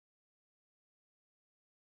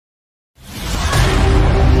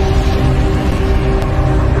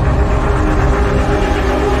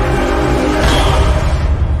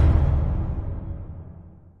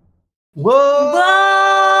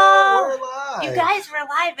live. You guys, we're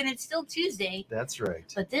live, and it's still Tuesday. That's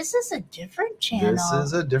right. But this is a different channel. This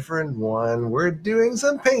is a different one. We're doing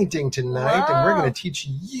some painting tonight, and we're going to teach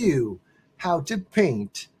you how to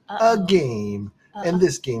paint a game. And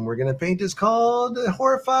this game we're going to paint is called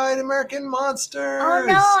Horrified American Monsters. Oh,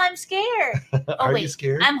 no, I'm scared. Are you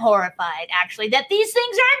scared? I'm horrified, actually, that these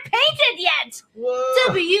things aren't painted yet. Whoa.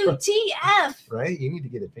 WTF. Right? You need to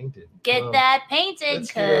get it painted. Get that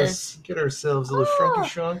painted. Let's get ourselves a little shrunky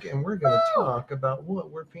shrunk, and we're going to talk about what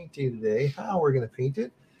we're painting today, how we're going to paint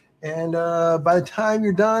it. And by the time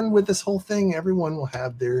you're done with this whole thing, everyone will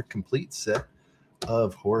have their complete set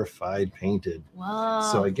of Horrified painted. Whoa.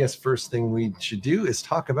 So I guess first thing we should do is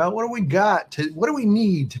talk about what do we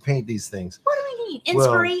need to paint these things? What do we need?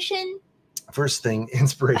 Inspiration? Well, first thing,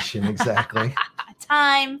 inspiration, exactly.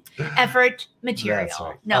 Time, effort, material. That's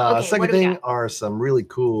right. No, okay, second thing are some really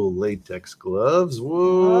cool latex gloves.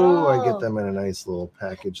 Whoa. I get them in a nice little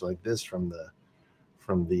package like this from the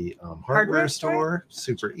hardware store.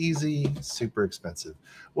 Super easy, super expensive.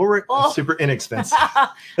 Well, we're super inexpensive. I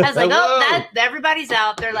was like, everybody's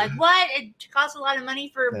out. They're like, what? It costs a lot of money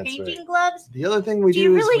for painting gloves? The other thing we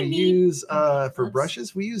do is we use for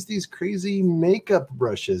brushes, we use these crazy makeup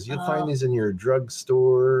brushes. You'll find these in your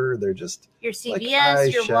drugstore. They're just your CVS,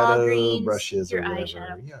 like your Walgreens, brushes your or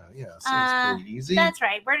whatever. eyeshadow. Yeah. So it's pretty easy. That's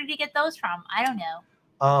right. Where did you get those from? I don't know.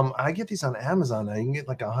 I get these on Amazon. You can get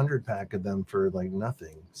like 100 pack of them for like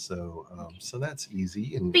nothing. So, so that's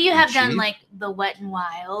easy. But you have done like the Wet and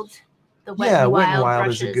Wild. The Wet and Wild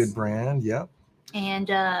is a good brand. Yep.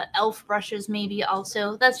 And Elf brushes maybe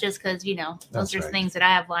also. That's just because, those are things that I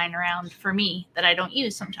have lying around for me that I don't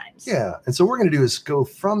use sometimes. Yeah. And so what we're going to do is go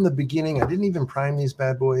from the beginning. I didn't even prime these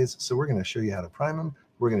bad boys. So we're going to show you how to prime them.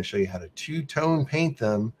 We're going to show you how to two-tone paint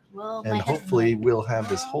them. Well, and hopefully we'll have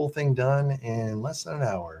this whole thing done in less than an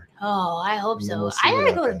hour. Oh, I hope so. I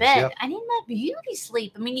gotta go to bed. Yep. I need my beauty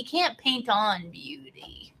sleep. I mean, you can't paint on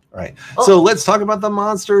beauty. Right. So let's talk about the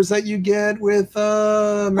monsters that you get with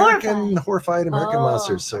Horrified American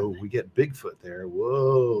Monsters. So we get Bigfoot there.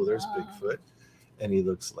 Whoa, there's Bigfoot. And he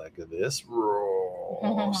looks like this.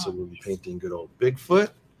 So we'll be painting good old Bigfoot.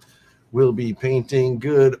 We'll be painting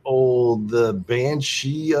good old the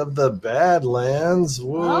Banshee of the Badlands.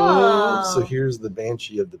 Whoa. So here's the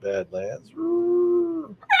Banshee of the Badlands.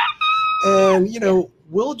 And,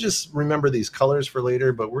 we'll just remember these colors for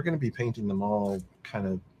later, but we're going to be painting them all kind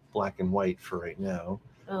of black and white for right now.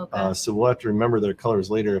 Okay. So we'll have to remember their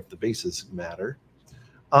colors later if the bases matter.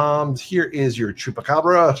 Here is your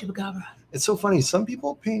Chupacabra. Chupacabra. It's so funny. Some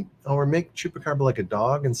people paint or make Chupacabra like a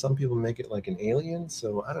dog, and some people make it like an alien.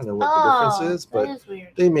 So I don't know what the difference is, but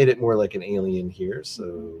they made it more like an alien here.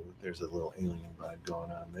 So there's a little alien vibe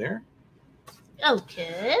going on there.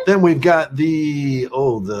 Okay. Then we've got the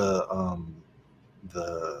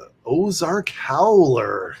Ozark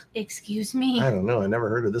Howler. Excuse me. I don't know. I never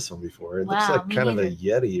heard of this one before. It looks like kind of a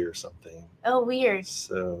Yeti or something. Oh, weird.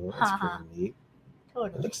 So that's pretty neat.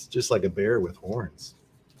 Totally. It looks just like a bear with horns.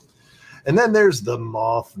 And then there's the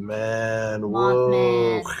Mothman.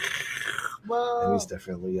 Whoa. Whoa. And he's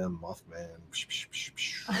definitely a Mothman.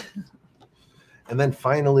 And then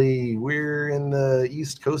finally, we're in the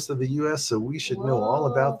east coast of the U.S., so we should know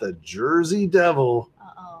all about the Jersey Devil.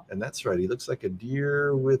 And that's right. He looks like a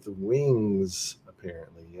deer with wings,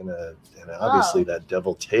 apparently, and obviously that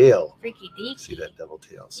devil tail. Freaky deaky. See that devil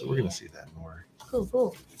tail. So we're going to see that more.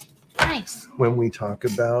 Cool. Nice. When we talk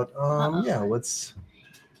about, let's...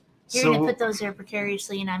 You're going to put those there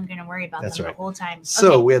precariously, and I'm going to worry about them the whole time.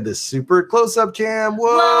 So we have this super close-up cam.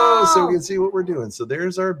 Whoa! So we can see what we're doing. So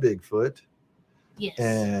there's our Bigfoot. Yes.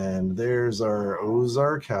 And there's our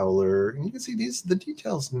Ozark Howler. And you can see the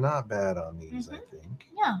details not bad on these, I think.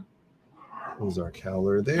 Yeah. Ozark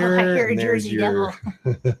Howler there. You're a Jersey Devil.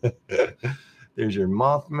 There's your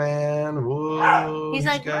Mothman. Whoa. He's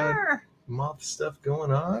like, got moth stuff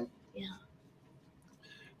going on. Yeah.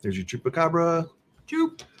 There's your Chupacabra.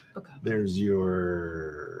 There's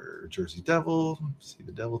your Jersey Devil. See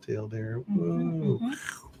the devil tail there. Whoa.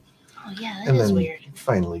 Oh, yeah, that is weird.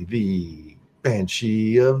 Finally, the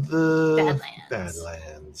Banshee of the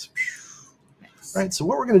Badlands. Nice. Right, so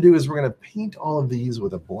what we're going to do is we're going to paint all of these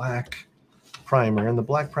with a black primer. And the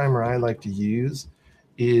black primer I like to use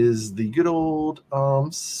is the good old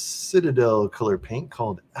Citadel color paint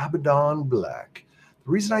called Abbadon Black.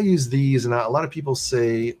 The reason I use these, and a lot of people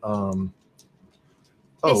say...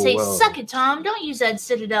 They say, suck it, Tom. Don't use that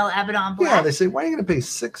Citadel Abbadon Black. Yeah, they say, why are you going to pay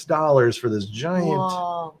 $6 for this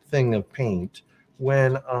giant thing of paint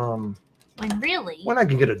when I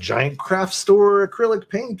can get a giant craft store acrylic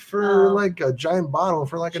paint for like a giant bottle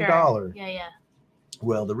for like $1? Yeah.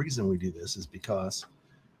 Well, the reason we do this is because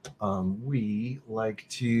we like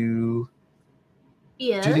to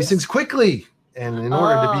Yes. do these things quickly. And in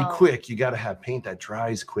order to be quick, you got to have paint that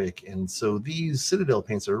dries quick. And so these Citadel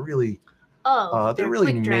paints are really, they're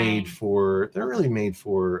really made for, really made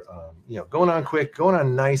for, you know, going on quick, going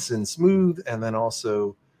on nice and smooth, and then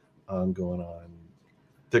also going on.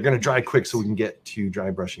 They're going to dry quick, so we can get to dry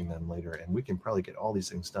brushing them later, and we can probably get all these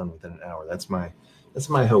things done within an hour. That's my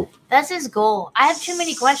hope. That's his goal. I have too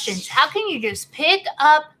many questions. How can you just pick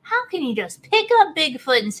up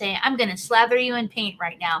Bigfoot and say, I'm going to slather you in paint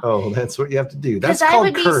right now? Oh, that's what you have to do. That's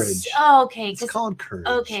called courage. Okay. It's called courage.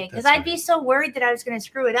 Okay, because I'd be so worried that I was going to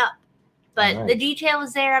screw it up. But the detail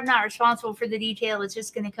is there. I'm not responsible for the detail. It's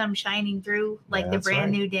just going to come shining through like the brand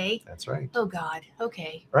new day. That's right. Oh, God.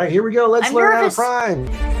 Okay. All right, here we go. Let's learn how to prime.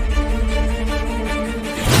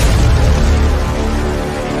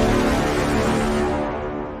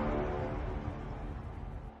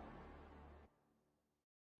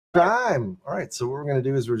 Prime. All right, so what we're going to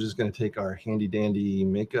do is we're just going to take our handy dandy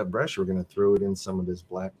makeup brush. We're going to throw it in some of this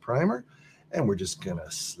black primer, and we're just going to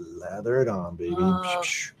slather it on, baby.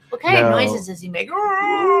 What kind of noises does he make?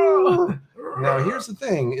 Now, here's the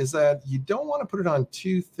thing, is that you don't want to put it on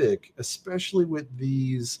too thick, especially with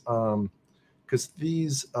these, because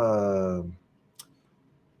these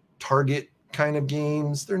Target kind of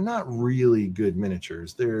games, they're not really good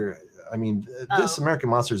miniatures. This American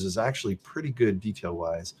Monsters is actually pretty good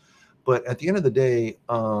detail-wise, but at the end of the day,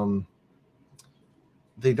 a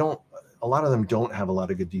lot of them don't have a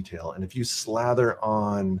lot of good detail, and if you slather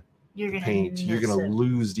on paint, you're going to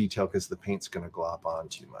lose detail because the paint's going to glop on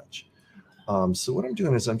too much. So what I'm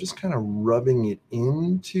doing is I'm just kind of rubbing it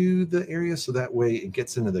into the area so that way it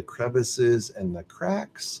gets into the crevices and the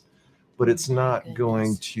cracks, but it's not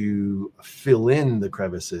going to fill in the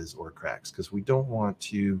crevices or cracks because we want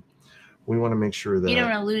to make sure that you don't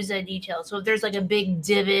want to lose that detail. So if there's like a big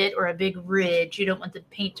divot or a big ridge, you don't want the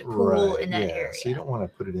paint to pool in that area. So you don't want to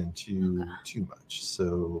put it in too much.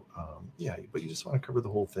 So but you just want to cover the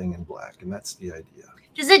whole thing in black, and that's the idea.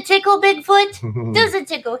 Does it tickle, Bigfoot? Does it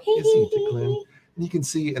tickle? And you can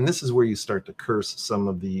see, and this is where you start to curse some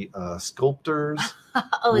of the sculptors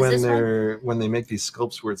when they make these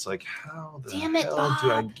sculpts where it's like, how the hell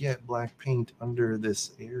do I get black paint under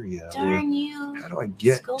this area? Darn you! How do I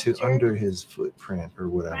get to under his footprint or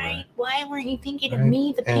whatever? Right? Why weren't you thinking of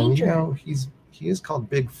me, the painter? And he is called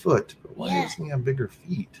Bigfoot, but why doesn't he have bigger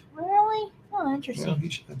feet? Really? Oh, interesting. He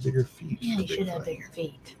should have bigger feet. Yeah, he should have bigger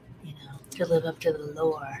feet. To live up to the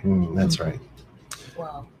lore. That's right.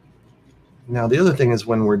 Wow. Now, the other thing is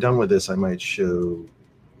when we're done with this, I might show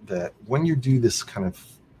that when you do this kind of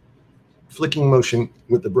flicking motion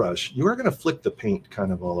with the brush, you are going to flick the paint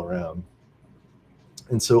kind of all around.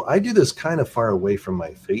 And so I do this kind of far away from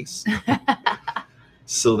my face.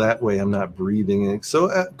 So that way I'm not breathing in.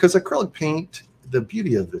 So, because acrylic paint, the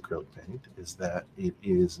beauty of the acrylic paint is that it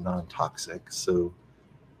is non-toxic. So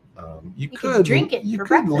you could drink it. You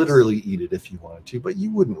could literally eat it if you wanted to, but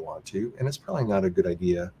you wouldn't want to, and it's probably not a good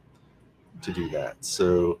idea to do that.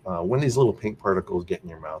 So when these little paint particles get in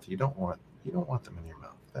your mouth, you don't want them in your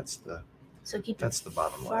mouth. That's the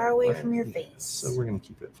bottom line. Far away from your face. So we're going to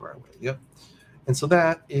keep it far away. Yep. And so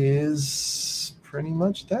that is pretty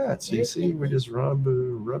much that. So you see, we just rub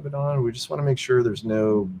it on. We just want to make sure there's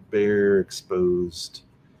no bare exposed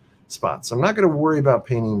spots. I'm not going to worry about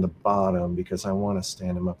painting the bottom because I want to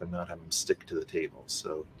stand them up and not have them stick to the table.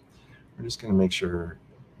 So we're just going to make sure,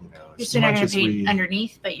 you're still not going to paint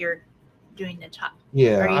underneath, but you're doing the top.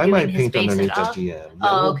 Yeah, I might paint underneath at the end.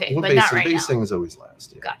 Okay, but not right now. Base things always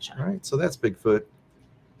last. Yeah. Gotcha. All right, so that's Bigfoot,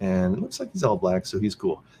 and it looks like he's all black, so he's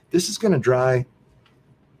cool. This is going to dry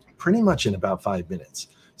pretty much in about 5 minutes.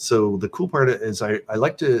 So the cool part is I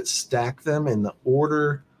like to stack them in the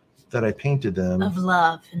order that I painted them of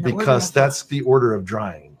love, because that's the order of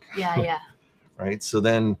drying. Yeah. Right. So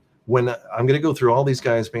then when I'm going to go through all these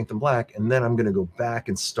guys, paint them black, and then I'm going to go back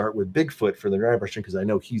and start with Bigfoot for the dry brushing because I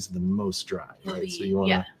know he's the most dry. Right? So you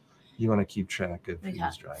want to keep track of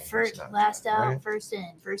who's dry. First, last out, right? First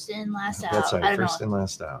in, last out. That's right. First in,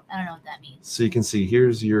 last out. I don't know what that means. So you can see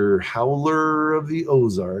here's your Howler of the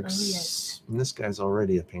Ozarks. Oh, yes. And this guy's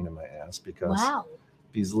already a pain in my ass because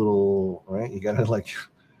these little, right? You got to like,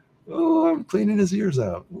 I'm cleaning his ears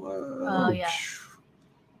out. Whoa. Oh, yeah.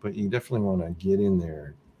 But you definitely want to get in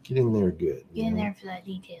there good. Get in there for that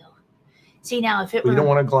detail. See, now if it you don't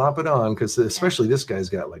want to glop it on because especially this guy's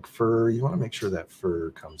got like fur. You want to make sure that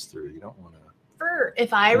fur comes through. You don't want to fur.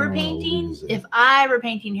 If I were painting,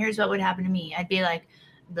 here's what would happen to me. I'd be like,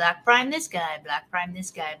 black prime this guy, black prime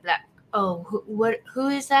this guy, black. Oh, who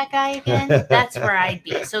is that guy again? That's where I'd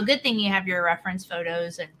be. So good thing you have your reference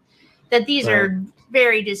photos and that these are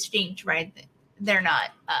very distinct, right? They're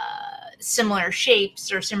not similar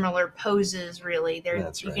shapes or similar poses, really.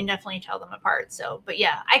 You can definitely tell them apart. So, but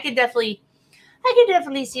yeah, I could definitely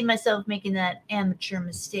see myself making that amateur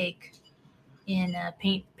mistake in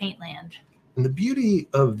Paintland. And the beauty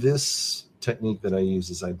of this technique that I use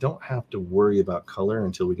is I don't have to worry about color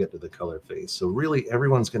until we get to the color phase. So really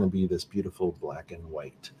everyone's going to be this beautiful black and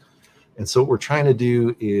white. And so what we're trying to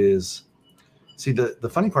do is, see, the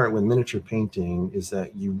funny part with miniature painting is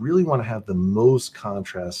that you really want to have the most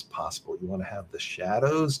contrast possible. You want to have the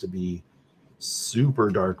shadows to be super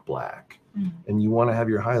dark black, and you want to have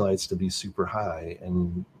your highlights to be super high.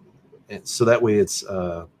 And so that way it's,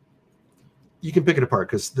 you can pick it apart,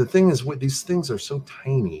 because the thing is, these things are so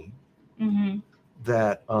tiny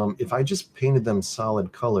that if I just painted them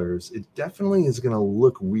solid colors, it definitely is going to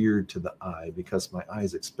look weird to the eye, because my eye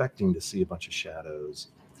is expecting to see a bunch of shadows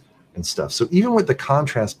and stuff. So even with the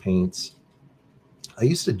contrast paints, I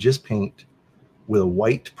used to just paint with a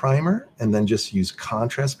white primer and then just use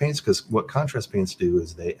contrast paints, because what contrast paints do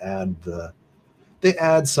is they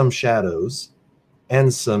add some shadows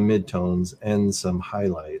and some midtones and some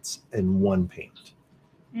highlights in one paint,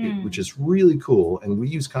 which is really cool. And we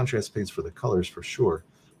use contrast paints for the colors for sure.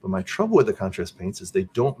 But my trouble with the contrast paints is they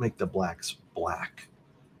don't make the blacks black.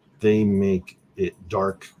 They make it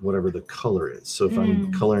dark, whatever the color is. So if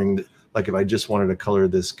I'm coloring, like if I just wanted to color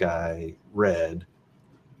this guy red,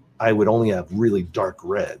 I would only have really dark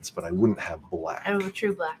reds, but I wouldn't have black. Oh,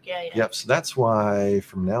 true black. Yeah. Yep. So that's why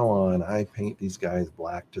from now on, I paint these guys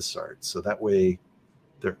black to start. So that way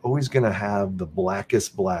they're always going to have the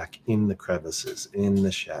blackest black in the crevices, in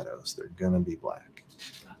the shadows. They're going to be black.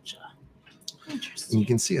 Gotcha. Interesting. And you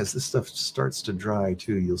can see as this stuff starts to dry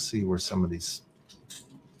too, you'll see where some of these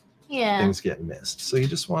things get missed. So you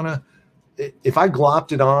just want to, if I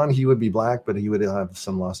glopped it on, he would be black, but he would have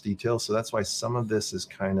some lost detail. So that's why some of this is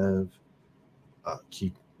kind of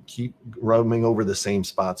keep rubbing over the same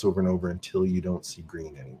spots over and over until you don't see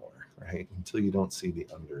green anymore, right? Until you don't see the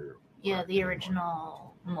under. Yeah, the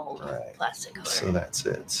original mold plastic color. So that's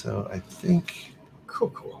it. So I think.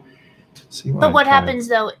 Cool. So but what happens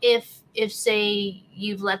though if say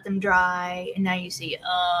you've let them dry and now you see,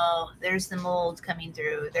 oh, there's the mold coming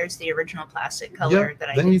through, there's the original plastic color that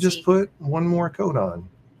I then you just put one more coat on.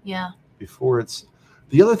 Yeah. Before it's,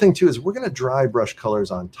 the other thing too is we're going to dry brush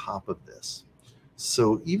colors on top of this.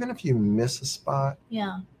 So even if you miss a spot,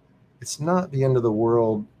 it's not the end of the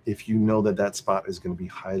world if you know that that spot is going to be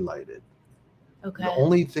highlighted. Okay. The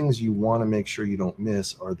only things you want to make sure you don't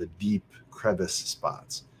miss are the deep crevice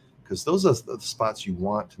spots, because those are the spots you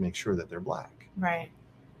want to make sure that they're black. Right.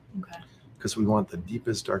 Okay. Because we want the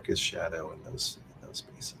deepest, darkest shadow in those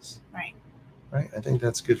spaces. Right. Right. I think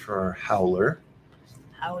that's good for our howler.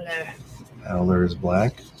 Howler is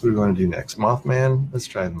black. What are we going to do next? Mothman? Let's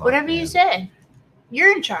try Mothman. Whatever you say.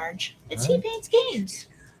 You're in charge. It's He Paints Games.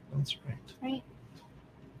 That's right. Right.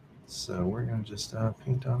 So we're going to just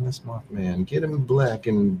paint on this Mothman. Get him black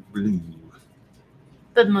and blue.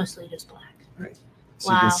 But mostly just black. Right.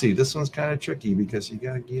 So you can see this one's kind of tricky because you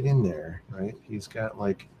got to get in there, right? He's got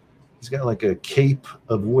like a cape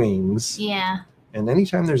of wings. Yeah. And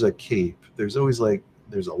anytime there's a cape, there's always like,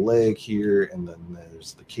 there's a leg here, and then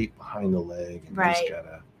there's the cape behind the leg. And you just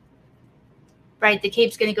gotta. Right, the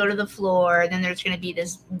cape's going to go to the floor. Then there's going to be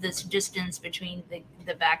this distance between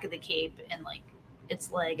the back of the cape and like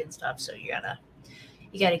its leg and stuff. So you gotta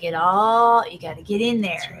get in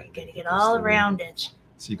there. Right. You gotta get all around it.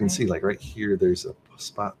 So you can see like right here, there's a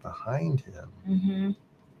spot behind him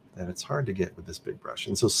that it's hard to get with this big brush.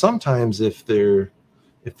 And so sometimes if the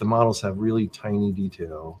models have really tiny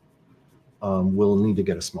detail, we'll need to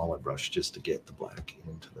get a smaller brush just to get the black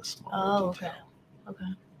into the smaller detail. Okay.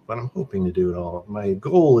 But I'm hoping to do it all. My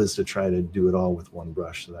goal is to try to do it all with one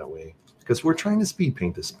brush, so that way, because we're trying to speed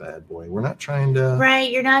paint this bad boy. We're not trying to.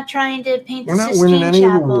 Right, you're not trying to paint. We're not winning any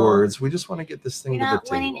awards. We just want to get this thing to the table. You're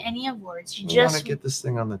not winning any awards. You just want to get this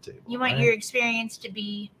thing on the table. You want your experience to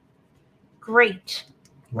be great,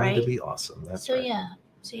 right? Want it to be awesome. That's right.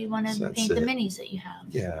 So you want to paint the minis that you have.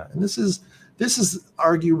 Yeah, and this is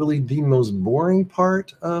arguably the most boring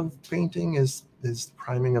part of painting is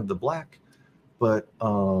priming of the black. But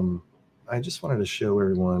I just wanted to show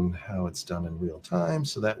everyone how it's done in real time,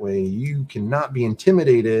 so that way you cannot be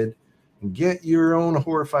intimidated and get your own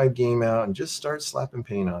Horrified game out and just start slapping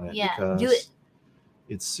paint on it. Yeah, because do it.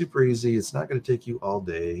 It's super easy. It's not going to take you all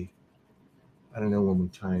day. I don't know when we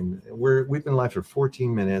time. We've been live for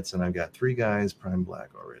 14 minutes, and I've got 3 guys prime black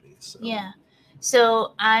already. So. Yeah.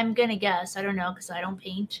 So I'm gonna guess. I don't know because I don't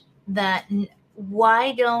paint. That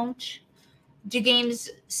why do games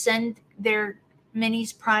send their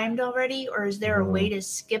minis primed already, or is there a way to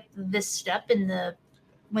skip this step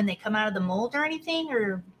when they come out of the mold or anything,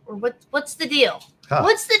 or what's the deal?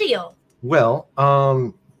 What's the deal? Well,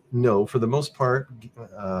 no, for the most part,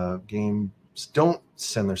 games don't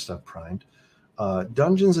send their stuff primed.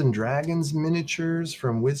 Dungeons and Dragons miniatures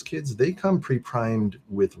from WizKids, they come pre-primed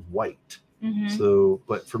with white. So,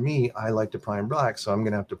 but for me, I like to prime black, so I'm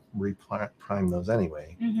going to have to re-prime those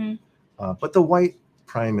anyway. But the white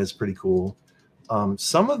prime is pretty cool.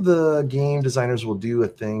 Some of the game designers will do a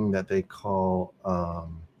thing that they call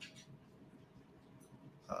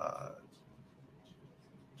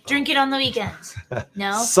drink it on the weekends.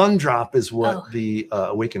 No, Sundrop is what the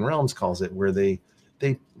Awakened Realms calls it, where they're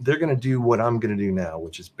going to do what I'm going to do now,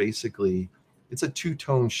 which is basically it's a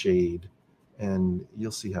two-tone shade, and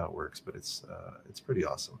you'll see how it works. But it's pretty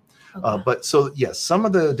awesome. But so yes, some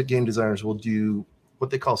of the game designers will do what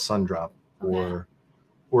they call Sundrop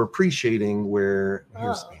or pre-shading, where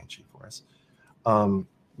here's Banshee for us,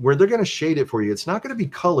 where they're going to shade it for you. It's not going to be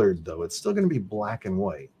colored though; it's still going to be black and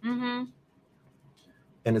white.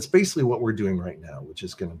 And it's basically what we're doing right now, which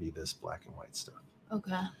is going to be this black and white stuff.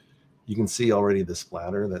 Okay. You can see already the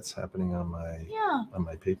splatter that's happening on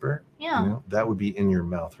my paper. Yeah. You know, that would be in your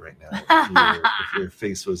mouth right now if your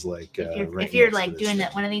face was like if you're like doing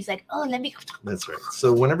that one of these like, oh, let me. That's right.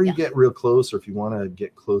 So whenever you get real close, or if you want to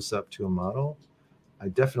get close up to a model, I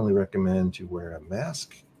definitely recommend to wear a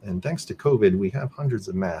mask. And thanks to COVID, we have hundreds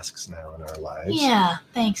of masks now in our lives. Yeah,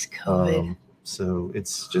 thanks COVID. So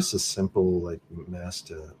it's just a simple like mask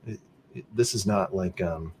this is not like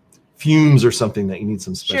fumes or something that you need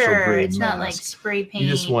some special grade it's mask. Not like spray paint. You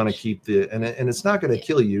just want to keep and it's not going to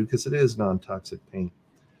kill you because it is non-toxic paint.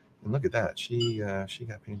 And look at that, she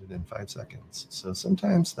got painted in 5 seconds. So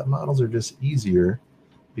sometimes the models are just easier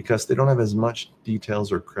because they don't have as much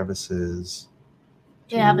details or crevices.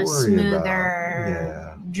 They have a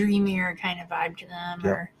smoother, dreamier kind of vibe to them.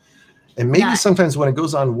 Yep. And maybe sometimes when it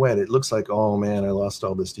goes on wet, it looks like, oh man, I lost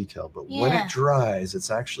all this detail. But when it dries,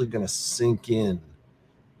 it's actually going to sink in.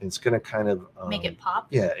 It's going to kind of make it pop.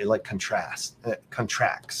 Yeah, it like contracts.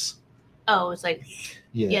 Oh, it's like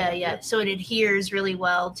yeah. So it adheres really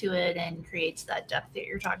well to it and creates that depth that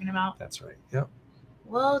you're talking about. That's right. Yep.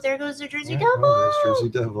 Whoa, there goes the Jersey Devil. Oh, there's Jersey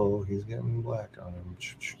Devil. He's getting black on him.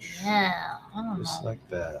 Yeah. Just like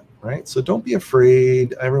that, right? So don't be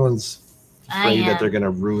afraid. Everyone's afraid that they're going to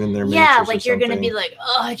ruin their miniatures. Yeah, like you're going to be like,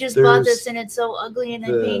 oh, I just bought this and it's so ugly and I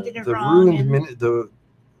painted it wrong.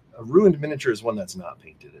 A ruined miniature is one that's not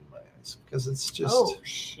painted in my eyes because it's just. Oh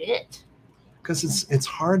shit. Because it's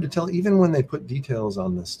hard to tell, even when they put details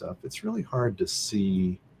on this stuff. It's really hard to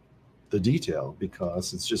see the detail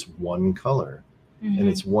because it's just one color, and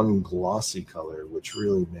it's one glossy color, which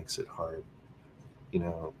really makes it hard. You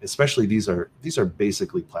know, especially these are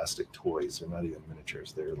basically plastic toys. They're not even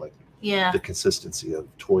miniatures. They're like the consistency of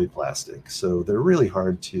toy plastic. So they're really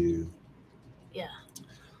hard to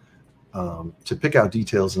pick out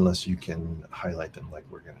details unless you can highlight them like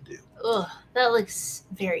we're going to do. Ugh, that looks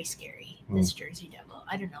very scary. This Jersey Devil.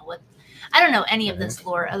 I don't know any of this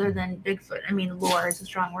lore other than Bigfoot. I mean, lore is a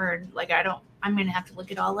strong word. Like I'm going to have to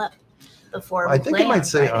look it all up before I think it might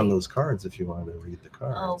say on those cards if you wanted to read the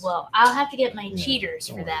cards. Oh, well, I'll have to get my cheaters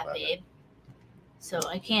for that, babe. So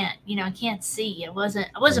I can't see. I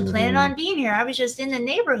wasn't planning on being here. I was just in the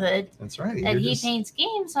neighborhood. That's right. And he paints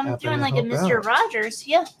games. I'm doing like a Mr. Rogers.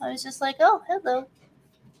 Yeah. I was just like, oh, hello.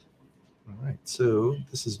 All right. So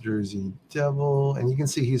this is Jersey Devil. And you can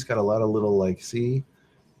see he's got a lot of little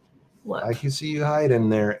what? I can see you hiding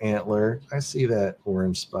there, Antler. I see that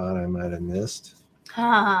orange spot I might have missed.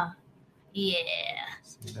 Yeah. See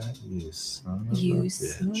that? You son of a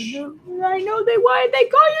bitch. I know why they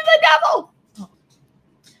call you the devil.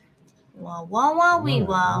 Wow.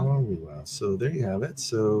 So there you have it.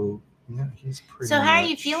 So yeah, he's pretty. So how are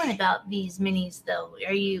you feeling about these minis though?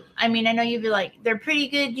 I know you'd be like, they're pretty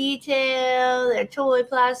good detail, they're toy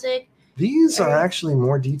plastic. These are actually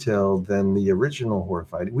more detailed than the original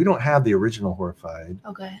Horrified. We don't have the original Horrified.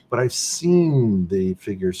 Okay. But I've seen the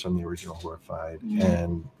figures from the original Horrified,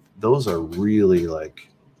 and those are really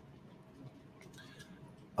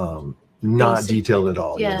not basic. Detailed at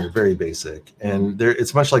all. Yeah, they're very basic, and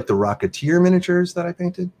it's much like the Rocketeer miniatures that I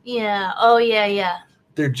painted. Yeah. Oh yeah.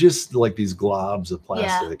 They're just like these globs of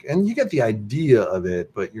plastic, and you get the idea of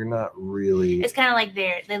it, but you're not really. It's kind of like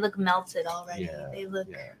they look melted already. Yeah. They look.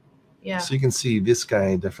 Yeah. So you can see this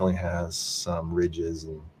guy definitely has some ridges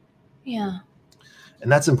and. Yeah.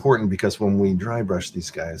 And that's important because when we dry brush these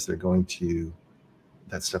guys, that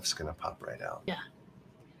stuff's going to pop right out. Yeah.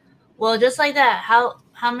 Well, just like that. How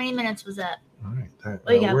many minutes was that? All right.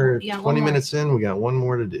 We're 20 minutes in. We got one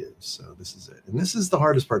more to do. So this is it. And this is the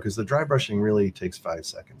hardest part because the dry brushing really takes 5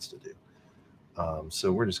 seconds to do.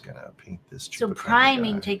 So we're just going to paint this. So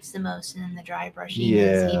priming takes the most and then the dry brushing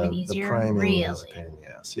is even easier. The priming is a pain in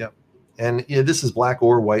the ass. Yep. And this is black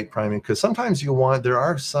or white priming because sometimes there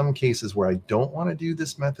are some cases where I don't want to do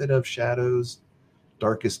this method of shadows,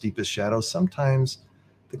 darkest, deepest shadows. Sometimes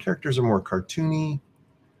the characters are more cartoony,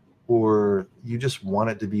 or you just want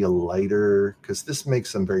it to be a lighter, because this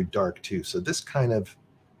makes them very dark too. So this kind of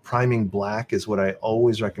priming black is what I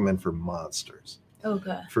always recommend for monsters.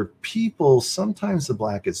 Okay. For people, sometimes the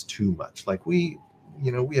black is too much. Like we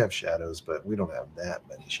have shadows, but we don't have that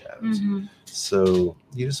many shadows. Mm-hmm. So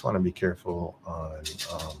you just want to be careful on,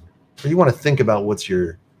 or you want to think about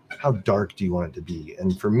how dark do you want it to be?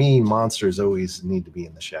 And for me, monsters always need to be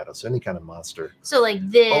in the shadow. So any kind of monster. So like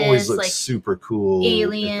this always looks like super cool.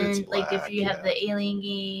 Alien, like if you have the Alien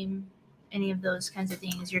game, any of those kinds of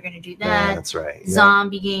things, you're going to do that. That's right.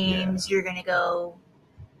 Zombie games, you're going to go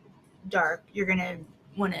dark. You're going to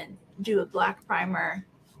want to do a black primer.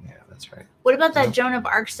 Yeah, that's right. What about that Joan of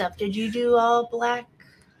Arc stuff? Did you do all black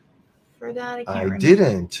for that? I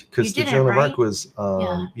didn't, because the Joan of Arc was,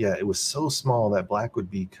 it was so small that black would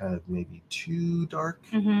be kind of maybe too dark.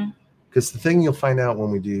 Because the thing you'll find out when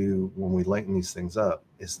we lighten these things up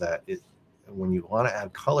is that when you want to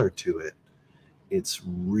add color to it, it's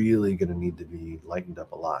really going to need to be lightened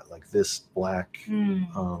up a lot. Like this black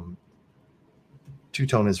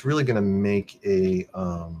two-tone is really going to make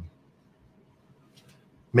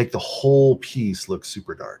make the whole piece look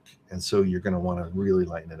super dark. And so you're going to want to really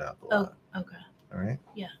lighten it up a lot. Okay. All right.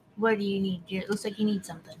 Yeah. What do you need? It looks like you need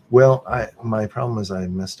something. Well, my problem is I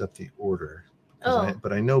messed up the order.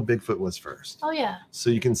 But I know Bigfoot was first. Oh, yeah. So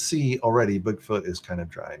you can see already Bigfoot is kind of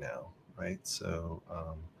dry now, right? So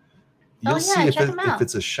you'll see if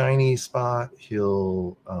it's a shiny spot,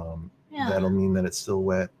 that'll mean that it's still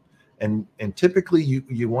wet. And typically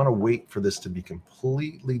you want to wait for this to be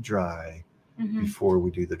completely dry before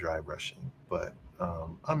we do the dry brushing. But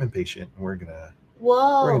I'm impatient, and we're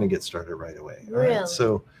gonna get started right away. Really? All right?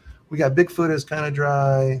 So we got Bigfoot is kind of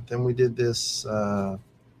dry. Then we did this. The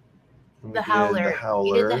howler.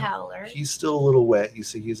 You did the howler. He's still a little wet. You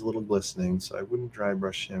see, he's a little glistening, so I wouldn't dry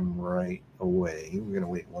brush him right away. We're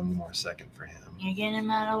gonna wait one more second for him. You're getting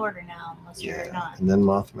him out of order now, unless you're not. And then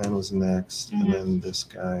Mothman was next, and then this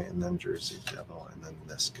guy, and then Jersey Devil, and then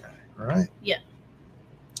this guy. All right. Yeah.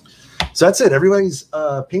 So that's it. Everybody's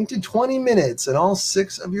painted 20 minutes, and all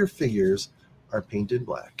 6 of your figures are painted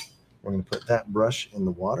black. We're going to put that brush in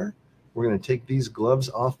the water. We're going to take these gloves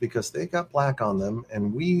off because they got black on them,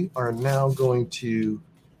 and we are now going to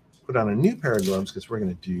put on a new pair of gloves because we're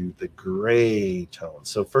going to do the gray tone.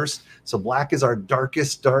 So black is our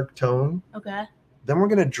darkest dark tone. Okay. Then we're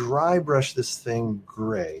going to dry brush this thing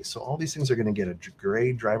gray. So all these things are going to get a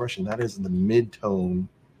gray dry brush, and that is the mid-tone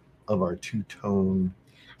of our two-tone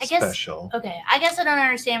special. Okay, I guess I don't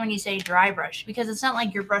understand when you say dry brush, because it's not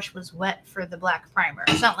like your brush was wet for the black primer.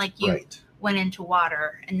 It's not like you went into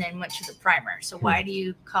water and then went to the primer. So why do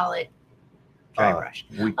you call it dry brush?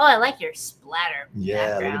 I like your splatter.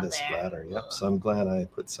 Yeah, look at the splatter. Yep. So I'm glad I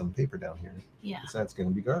put some paper down here. Yeah. Because that's going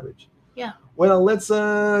to be garbage. Yeah. Well, let's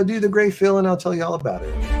do the gray fill, and I'll tell you all about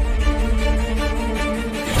it.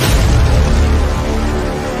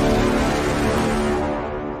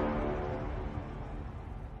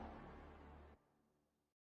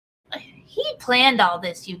 He planned all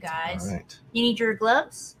this, you guys. All right. You need your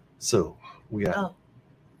gloves? So we got,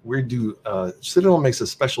 Citadel makes a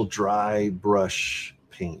special dry brush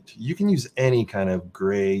paint. You can use any kind of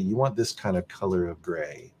gray. You want this kind of color of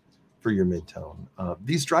gray for your mid-tone.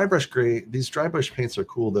 These dry brush paints are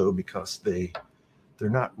cool though, because they're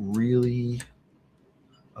not really,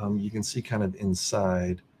 you can see kind of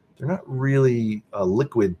inside, they're not really a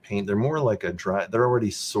liquid paint. They're more like they're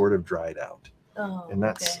already sort of dried out. And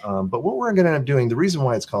that's, but what we're going to end up doing, the reason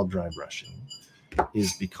why it's called dry brushing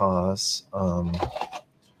is because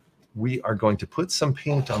we are going to put some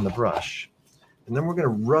paint on the brush, and then we're going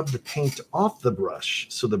to rub the paint off the brush.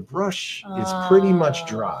 So the brush is pretty much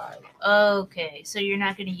dry. Okay. So you're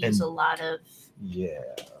not going to use a lot of. Yeah.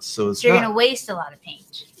 So you're going to waste a lot of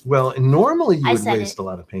paint. Well, normally you would waste a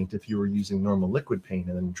lot of paint if you were using normal liquid paint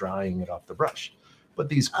and then drying it off the brush. But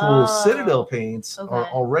these cool Citadel paints are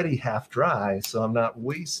already half dry, so I'm not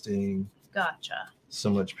wasting so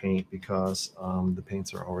much paint because the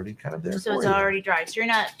paints are already kind of there. So it's already dry. So you're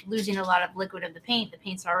not losing a lot of liquid of the paint. The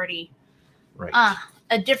paint's already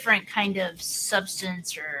a different kind of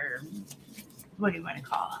substance, or what do you want to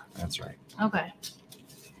call it? That's right. Okay.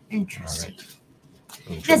 Interesting.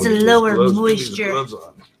 It has a lower moisture.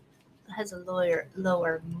 has a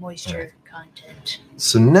lower moisture content.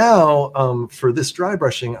 So now for this dry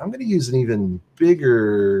brushing, I'm going to use an even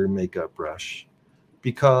bigger makeup brush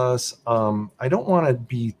because I don't want to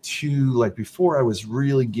be too, like before I was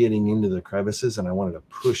really getting into the crevices and I wanted to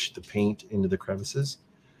push the paint into the crevices.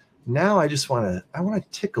 Now I just want to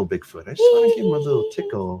tickle Bigfoot. I just want to give him a little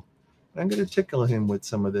tickle. I'm going to tickle him with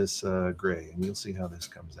some of this gray, and you'll see how this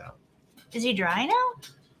comes out. Is he dry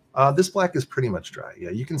now? This black is pretty much dry. Yeah,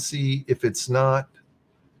 you can see if it's not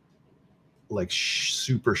like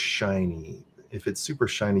super shiny. If it's super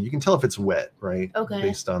shiny, you can tell if it's wet, right? Okay.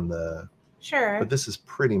 Based on the... Sure. But this is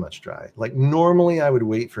pretty much dry. Like normally I would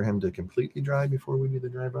wait for him to completely dry before we do the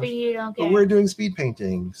dry brush. But you don't care. But we're doing speed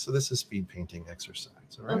painting. So this is speed painting exercise.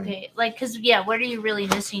 All right? Okay. Like, because, yeah, what are you really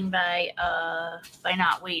missing by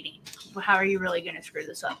not waiting? How are you really going to screw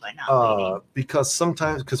this up by not waiting? Because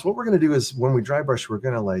what we're going to do is when we dry brush, we're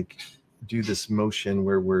going to like do this motion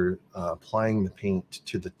where we're applying the paint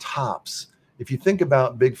to the tops. If you think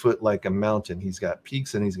about Bigfoot like a mountain, he's got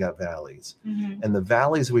peaks and he's got valleys. Mm-hmm. And the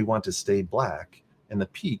valleys we want to stay black and the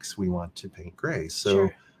peaks we want to paint gray. So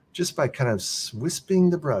just by kind of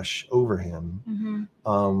wisping the brush over him,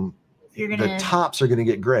 the tops are going to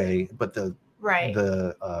get gray, but the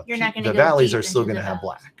valleys are still going to have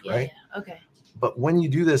black, right? Yeah. Okay. But when you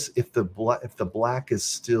do this, if the black is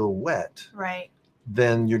still wet, right,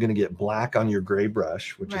 then you're going to get black on your gray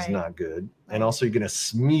brush, which is not good. And also you're going to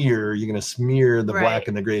smear the black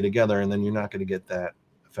and the gray together, and then you're not going to get that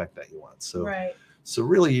effect that you want. So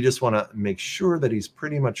really you just want to make sure that he's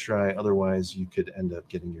pretty much dry. Otherwise you could end up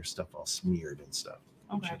getting your stuff all smeared and stuff,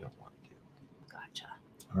 which you don't want to do. Gotcha.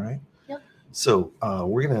 All right. Yep. So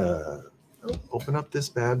we're going to open up this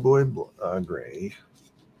bad boy gray.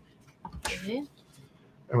 Okay.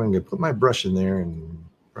 I'm going to put my brush in there and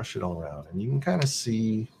brush it all around, and you can kind of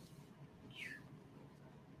see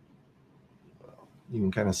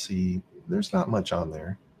there's not much on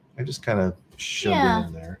there. I just kind of shoved it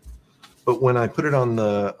in there. But when I put it on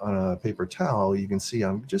a paper towel, you can see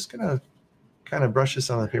I'm just gonna kind of brush this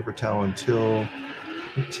on the paper towel until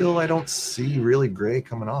I don't see really gray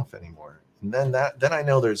coming off anymore. And then I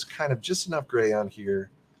know there's kind of just enough gray on here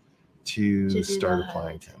to start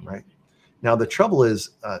applying to him, right? Now, the trouble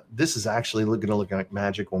is this is actually going to look like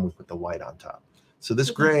magic when we put the white on top. So this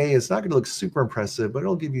gray is not going to look super impressive, but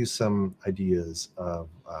it'll give you some ideas of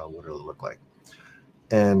what it'll look like.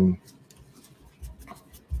 And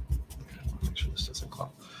make sure this doesn't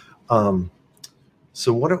clump.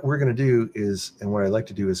 So what we're going to do is, and what I like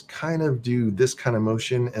to do is kind of do this kind of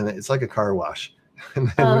motion, and it's like a car wash,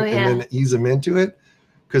 and then ease them into it,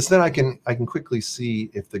 because then I can quickly see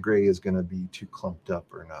if the gray is going to be too clumped up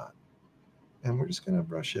or not. And we're just going to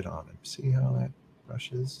brush it on him. See how that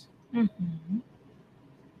brushes? Mm-hmm.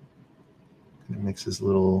 And it makes his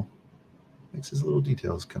little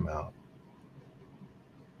details come out.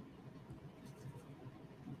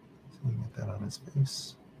 So you get that on his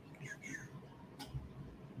face.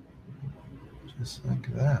 Just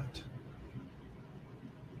like that.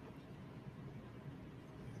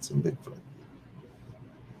 It's some Bigfoot.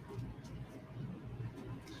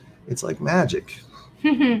 It's like magic.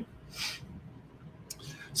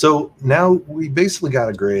 So now we basically got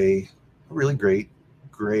a really great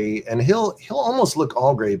gray, and he'll almost look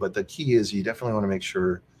all gray, but the key is you definitely want to make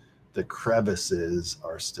sure the crevices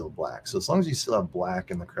are still black. So as long as you still have black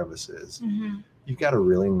in the crevices, you've got a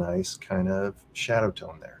really nice kind of shadow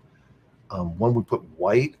tone there. When we put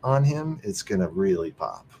white on him, it's going to really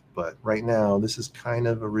pop. But right now, this is kind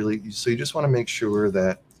of so you just want to make sure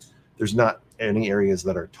that there's not any areas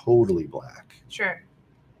that are totally black. Sure.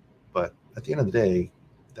 But at the end of the day,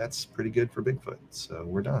 that's pretty good for Bigfoot. So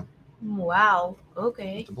we're done. Wow.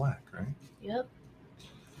 Okay. With the black, right? Yep.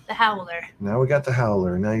 The howler. Now we got the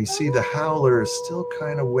howler. Now you see the howler is still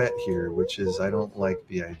kind of wet here, which is, I don't like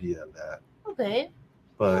the idea of that. Okay.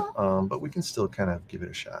 But we can still kind of give it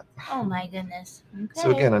a shot. Oh my goodness. Okay.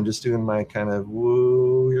 So again, I'm just doing my kind of,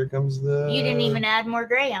 whoa, here comes the... You didn't even add more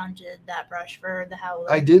gray onto that brush for the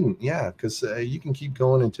howler. I didn't, yeah, because you can keep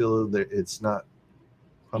going until it's not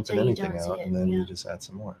pumping anything out, and then you just add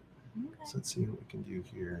some more. Okay. So let's see what we can do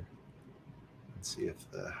here. Let's see if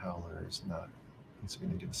the howler is not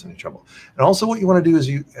going to give us any trouble. And also what you want to do is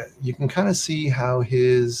you can kind of see how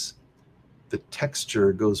the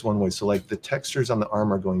texture goes one way. So like the textures on the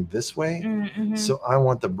arm are going this way. Mm-hmm. So I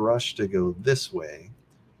want the brush to go this way.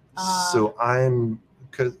 So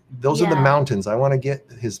because those are the mountains. I want to get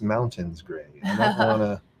his mountains gray. I don't want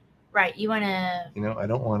to Right. You want to. You know, I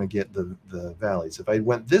don't want to get the valleys. If I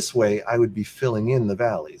went this way, I would be filling in the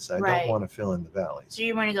valleys. I don't want to fill in the valleys. So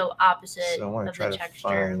you want to go opposite so I want to of try the to texture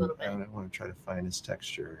find, a little bit. I want to try to find his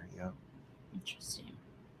texture. Yeah. Interesting.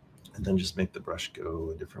 And then just make the brush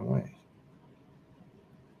go a different way.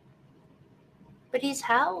 But he's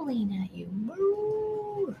howling at you.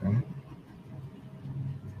 Okay.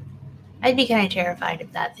 I'd be kind of terrified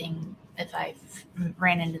if I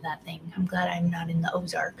ran into that thing. I'm glad I'm not in the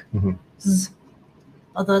Ozark.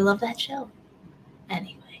 Although I love that show.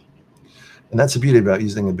 Anyway. And that's the beauty about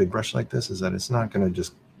using a big brush like this, is that it's not going to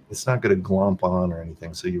glomp on or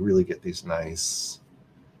anything. So you really get these nice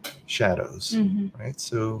shadows, right?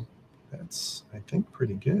 So that's, I think,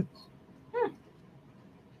 pretty good.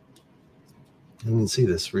 And you can see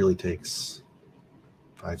this really takes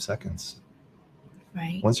 5 seconds.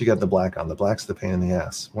 Right. Once you got the black on, the black's the pain in the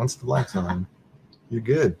ass. Once the black's on, you're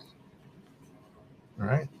good. All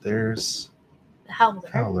right, there's the howler.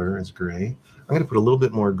 Howler is gray. I'm going to put a little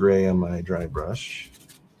bit more gray on my dry brush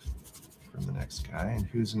from the next guy. And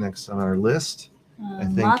who's next on our list? I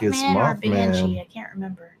think Mothman it's Mothman. Or Banshee. I can't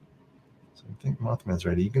remember. So I think Mothman's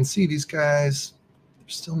ready. You can see these guys, they're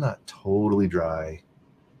still not totally dry,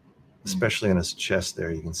 especially on his chest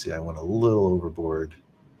there. You can see I went a little overboard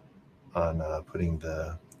on putting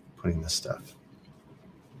the stuff.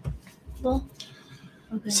 Well,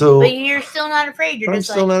 okay. So, but you're still not afraid. You're just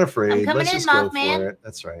still not afraid. I'm coming Let's in, just go Mothman. for it.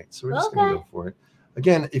 That's right. So we're just gonna go for it.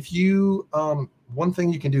 Again, if you one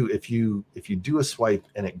thing you can do, if you do a swipe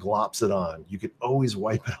and it glops it on, you could always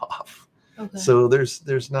wipe it off. Okay. So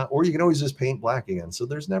there's not, or you can always just paint black again. So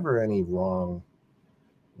there's never any wrong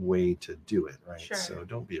way to do it, right? Sure. So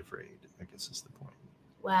don't be afraid, I guess is the point.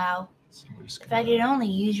 Wow. So if I could only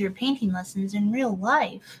use your painting lessons in real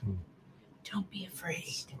life. Don't be afraid.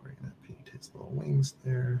 So we're gonna paint his little wings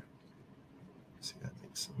there. See, that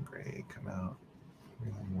makes some gray come out.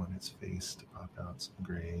 Really want his face to pop out some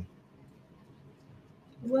gray.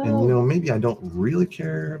 Whoa. And you know, maybe I don't really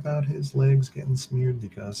care about his legs getting smeared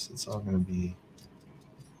because it's all going to be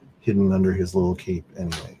hidden under his little cape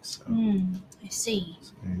anyway. So I see.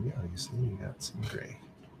 So there you go. You see, you got some gray.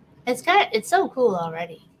 It's so cool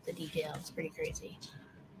already. The detail is pretty crazy.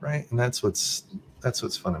 Right, and that's what's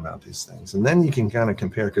fun about these things. And then you can kind of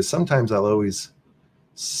compare, because sometimes I'll always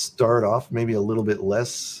start off maybe a little bit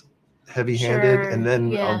less heavy-handed, and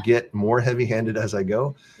then I'll get more heavy-handed as I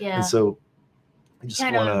go. Yeah. And so you just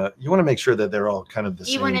want to make sure that they're all kind of the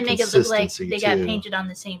same. You want to make it look like they got painted on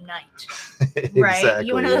the same night. Exactly, right?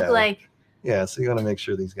 You want to look like. Yeah, so you want to make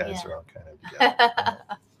sure these guys are all kind of together.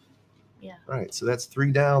 Yeah. All right, so that's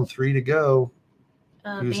 3 down, 3 to go.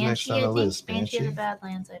 Who's Banshee, next on the list? Banshee of the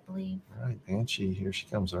Badlands, I believe. All right, Banshee, here she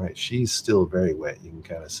comes. All right, she's still very wet. You can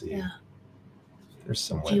kind of see. Yeah. There's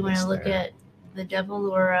some wetness. Do you want to look at the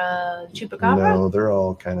devil or Chupacabra? No, they're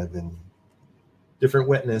all kind of in different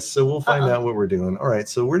wetness. So we'll find out what we're doing. All right,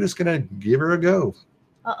 so we're just gonna give her a go.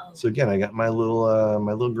 So again, I got my little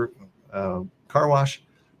car wash.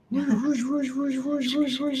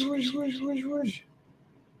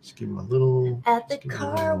 Just give him a little. At the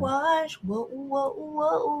car wash. Whoa, whoa,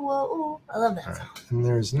 whoa, whoa. I love that song. Right. And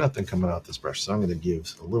there's nothing coming out this brush, so I'm going to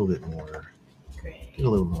give a little bit more gray. Get a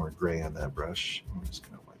little more gray on that brush. I'm just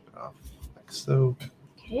going to wipe it off like so.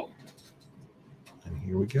 Okay. And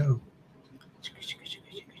here we go.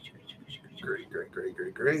 Gray, gray, gray, gray,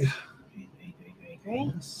 gray.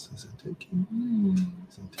 Gray. Yes, is it taking?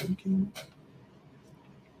 Is it taking?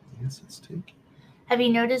 Yes, it's taking. Have you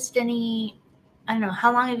noticed any? I don't know.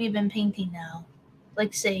 How long have you been painting now?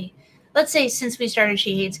 Let's say since we started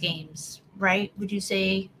She Hates Games, right? Would you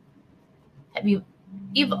say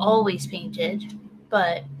you've always painted,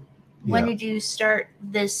 but when did you start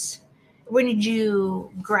this? When did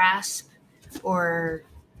you grasp or,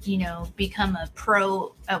 become a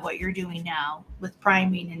pro at what you're doing now with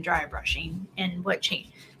priming and dry brushing, and what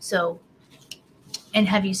changed? So, and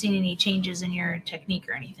have you seen any changes in your technique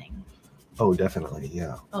or anything? Oh, definitely.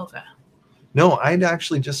 Yeah. Okay. No, I'd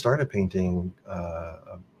actually just started painting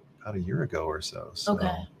about a year ago or so.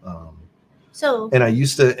 Okay. And I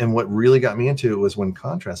used to, and what really got me into it was when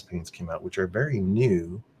contrast paints came out, which are very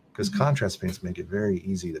new, because contrast paints make it very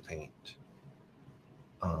easy to paint.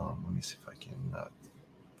 Let me see if I can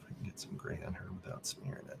get some gray on her without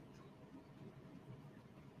smearing it.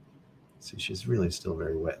 See, she's really still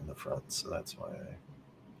very wet in the front, so that's why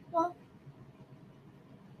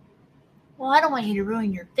Well, I don't want you to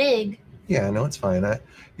ruin your fig. Yeah, no, it's fine.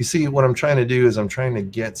 You see, what I'm trying to do is I'm trying to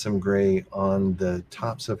get some gray on the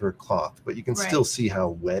tops of her cloth, but you can still see how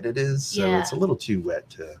wet it is. So it's a little too wet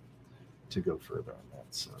to go further on that.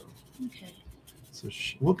 So, okay. So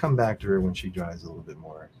we'll come back to her when she dries a little bit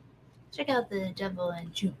more. Check out the Devil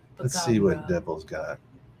and Chupacabra. Let's see what Devil's got.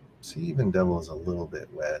 See, even Devil is a little bit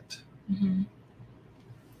wet. Mm-hmm.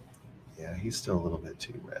 Yeah, he's still a little bit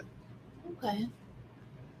too wet. Okay.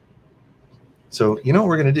 So you know what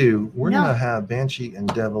we're going to do? We're going to have Banshee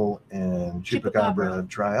and Devil and Chupacabra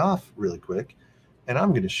dry off really quick. And I'm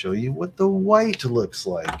going to show you what the white looks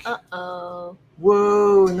like. Uh-oh.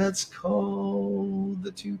 Whoa, and that's called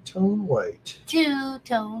the two-tone white.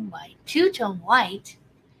 Two-tone white. Two-tone white?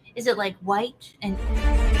 Is it like white and...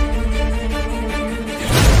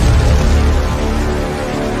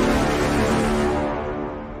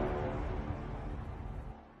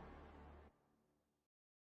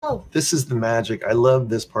 Oh. This is the magic. I love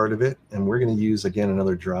this part of it. And we're going to use, again,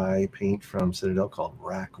 another dry paint from Citadel called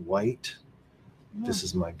Wrack White. Yeah. This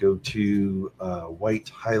is my go-to white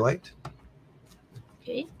highlight.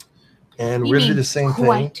 Okay. And we're going to do the same thing.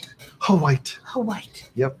 White. Oh, white. Oh, white.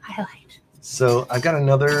 Yep. Highlight. So I got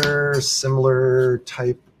another similar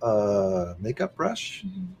type makeup brush.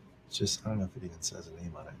 Mm-hmm. It's just, I don't know if it even says a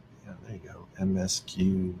name on it. Yeah, there you go.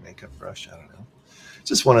 MSQ makeup brush. I don't know. It's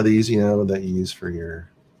just one of these, you know, that you use for your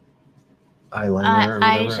eyeliner or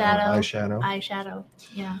whatever. Eyeshadow.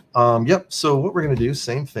 Yeah. Yep. So what we're going to do,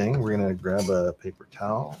 same thing. We're going to grab a paper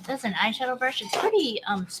towel. That's an eyeshadow brush. It's pretty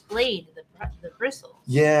splayed, the bristles.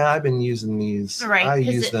 Yeah, I've been using these. Right. I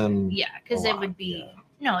use them. Yeah, because it would be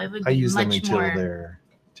it would be I use much them until more. They're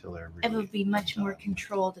really, it would be much more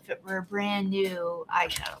controlled if it were a brand new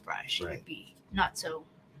eyeshadow brush. Right. It would be not so.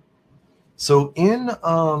 So in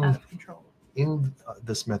out of control. In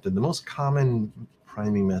this method, the most common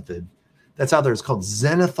priming method that's out there is called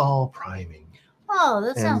zenithal priming. Oh,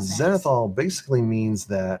 that sounds nice. Zenithal basically means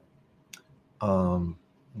that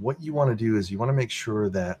what you want to do is you want to make sure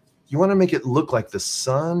that you want to make it look like the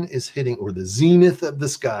sun is hitting, or the zenith of the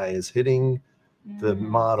sky is hitting the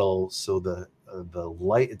model, so the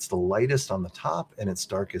light, it's the lightest on the top and it's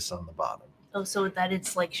darkest on the bottom. Oh, so that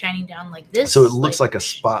it's like shining down like this. So it looks like a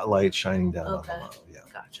spotlight shining down on the model. Yeah.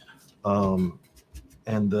 Gotcha.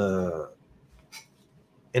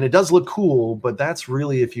 And it does look cool, but that's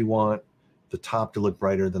really if you want the top to look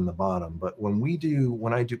brighter than the bottom. But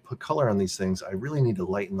when I do put color on these things, I really need to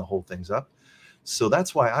lighten the whole things up. So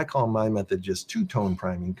that's why I call my method just two-tone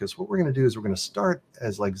priming, because what we're going to do is we're going to start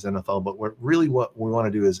as like zenithal, but what we want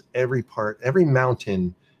to do is every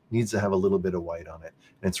mountain needs to have a little bit of white on it.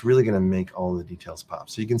 And it's really going to make all the details pop.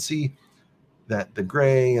 So you can see that the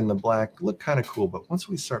gray and the black look kind of cool, but once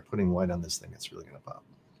we start putting white on this thing, it's really going to pop.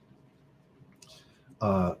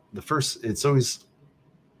 It's always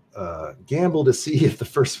gamble to see if the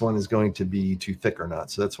first one is going to be too thick or not.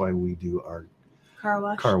 So that's why we do our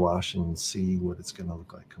car wash and see what it's going to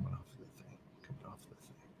look like coming off the thing.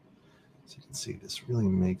 So you can see this really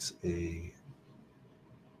makes a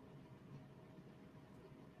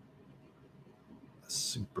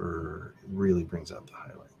super, it really brings out the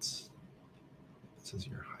highlights. This is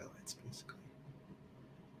your highlights basically.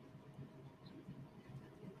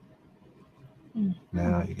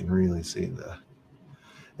 Now you can really see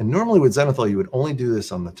and normally with zenithal you would only do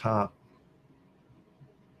this on the top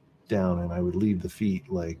down, and I would leave the feet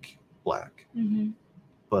like black.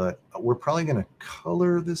 But we're probably going to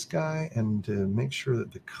color this guy, and to make sure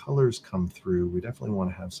that the colors come through, we definitely want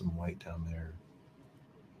to have some white down there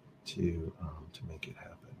to make it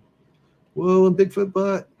happen. Whoa, a Bigfoot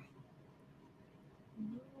butt.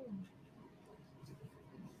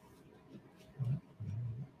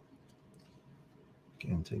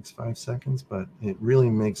 Again, takes 5 seconds, but it really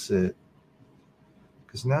makes it,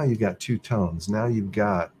 because now you've got two tones. Now you've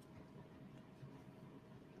got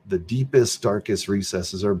the deepest, darkest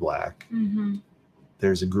recesses are black.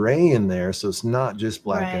 There's a gray in there, so it's not just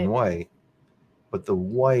black and white, but the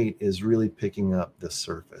white is really picking up the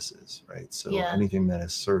surfaces, right? So anything that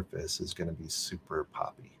is surface is going to be super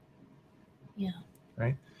poppy. Yeah.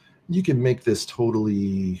 Right? You can make this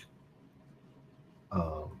totally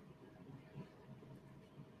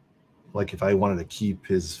like if I wanted to keep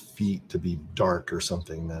his feet to be dark or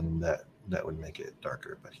something, then that would make it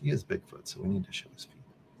darker. But he is Bigfoot, so we need to show his feet.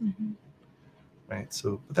 Right.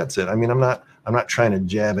 So, but that's it. I mean, I'm not trying to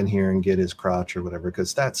jab in here and get his crotch or whatever,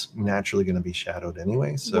 because that's naturally going to be shadowed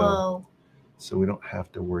anyway. So, so we don't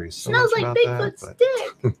have to worry so much about that. Smells like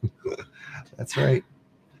Bigfoot's dick. That's right.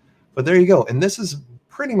 But there you go. And this is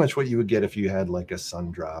pretty much what you would get if you had like a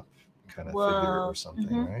sun drop kind of figure or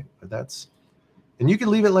something, right? But that's, and you can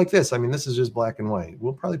leave it like this. I mean, this is just black and white.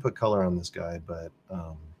 We'll probably put color on this guy, but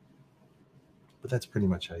that's pretty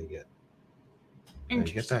much how you get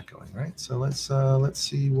that going, right? So let's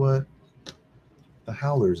see what the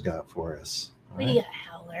Howler's got for us. We got a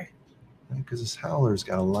Howler. Because this Howler's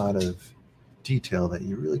got a lot of detail that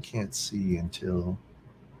you really can't see until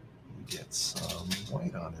you get some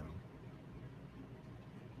white on him.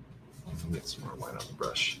 Let me get some more white on the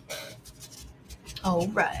brush. All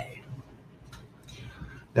right.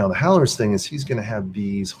 Now the Howler's thing is he's going to have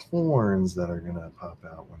these horns that are going to pop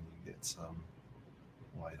out when you get some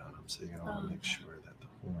white on him. So you're going to want to make sure that the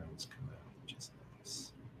horns come out, which is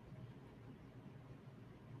nice.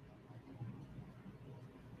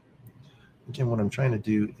 Again, what I'm trying to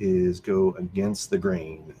do is go against the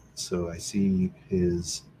grain. So I see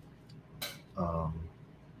his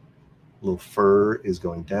little fur is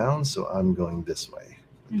going down, so I'm going this way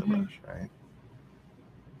with the brush, right?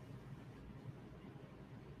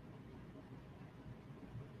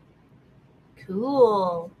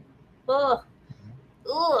 Cool. Oh,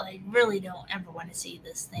 I really don't ever want to see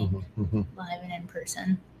this thing live and in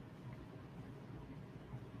person.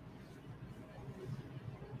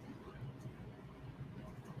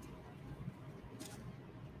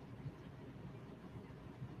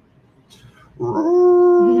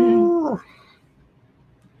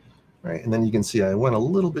 Right, and then you can see I went a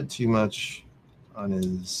little bit too much on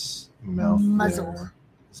his mouth there,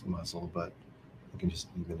 his muzzle, but I can just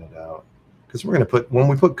even it out. Because we're going to put, when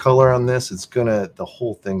we put color on this, it's going to, the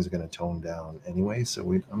whole thing's going to tone down anyway. So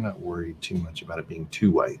I'm not worried too much about it being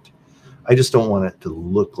too white. I just don't want it to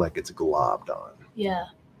look like it's globbed on. Yeah.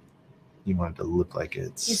 You want it to look like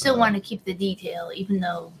it's... You still want to keep the detail, even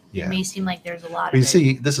though it may seem like there's a lot of it. You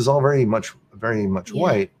see, this is all very much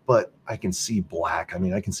white, but I can see black. I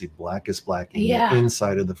mean, I can see blackest black in the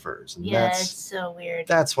inside of the furs. And it's so weird.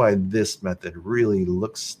 That's why this method really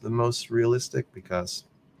looks the most realistic, because...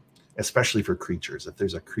 especially for creatures. If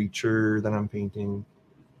there's a creature that I'm painting,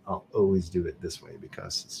 I'll always do it this way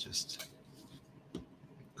because it's just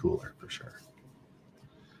cooler for sure.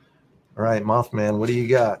 All right, Mothman, what do you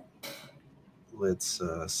got? Let's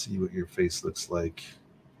see what your face looks like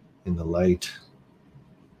in the light.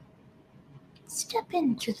 Step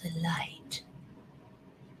into the light.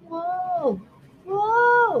 Whoa.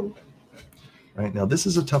 Whoa. Right, now this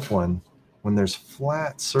is a tough one. When there's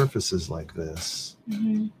flat surfaces like this,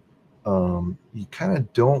 you kind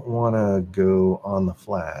of don't want to go on the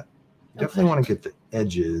flat. You definitely want to get the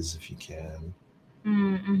edges if you can.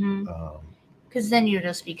 Because then you'll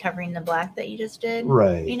just be covering the black that you just did.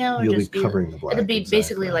 Right. You know, you'll be covering the black. It'll be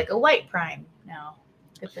basically like a white prime now.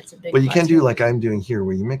 If it's a big but you can do like I'm doing here,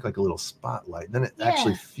 where you make like a little spotlight. Then it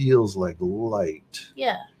actually feels like light.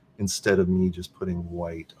 Yeah. Instead of me just putting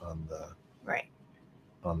white on the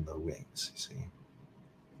on the wings, you see.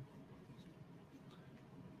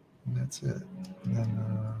 And that's it. And then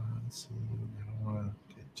let's see. I don't want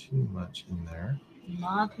to get too much in there.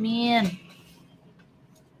 Lock me in.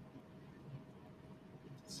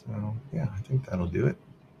 So yeah, I think that'll do it.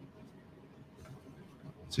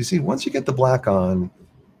 So you see, once you get the black on,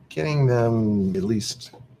 getting them at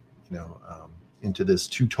least, you know, into this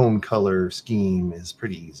two-tone color scheme is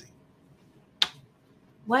pretty easy.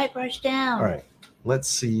 White brush down. All right, let's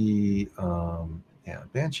see. Yeah,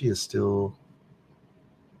 Banshee is still,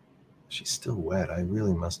 she's still wet. I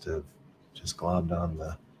really must have just globbed on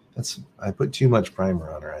the, I put too much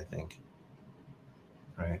primer on her, I think.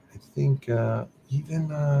 All right, I think even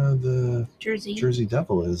the Jersey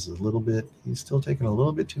Devil is a little bit, he's still taking a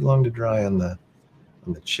little bit too long to dry on the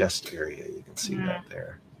chest area. You can see that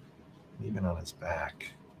there. Even on his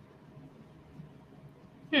back.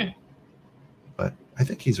 But I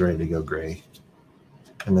think he's ready to go gray.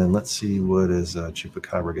 And then let's see what his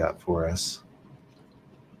Chupacabra got for us.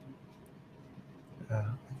 I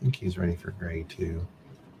think he's ready for gray too.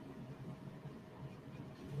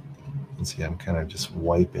 You can see I'm kind of just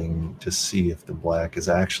wiping to see if the black is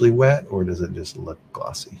actually wet or does it just look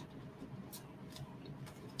glossy.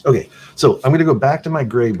 Okay, so I'm going to go back to my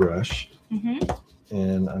gray brush.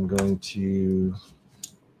 And I'm going to,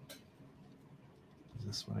 is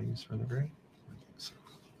this what I use for the gray? I think so.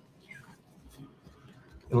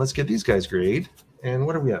 And let's get these guys grayed. And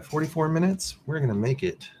what are we at, 44 minutes? We're going to make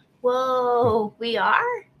it. Whoa, we are?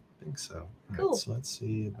 I think so. Cool. Right, so let's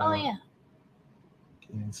see about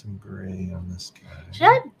getting some gray on this guy. Should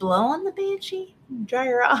I blow on the Banshee and dry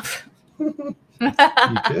her off? You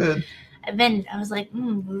could. I was like,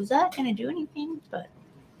 was that going to do anything? But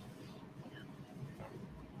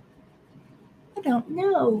I don't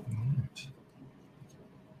know.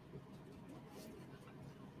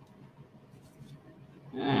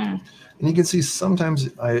 And you can see sometimes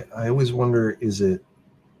I always wonder, is it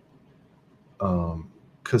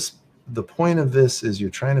because the point of this is you're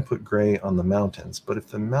trying to put gray on the mountains, but if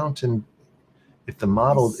the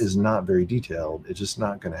model is not very detailed, it's just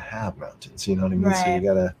not going to have mountains. You know what I mean? So you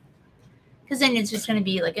gotta. Because then it's just going to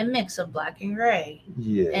be like a mix of black and gray.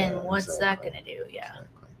 Yeah. And what's that going to do? Yeah.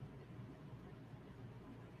 Exactly.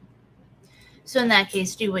 So in that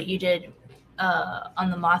case, do what you did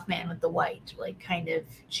on the Mothman with the white, like kind of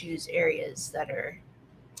choose areas that are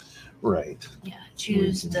right. Yeah,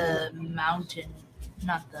 choose the mountain,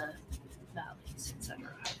 not the valleys, etc.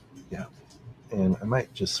 Yeah, and I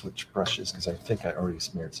might just switch brushes because I think I already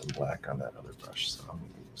smeared some black on that other brush, so I'm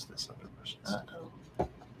going to use this other brush.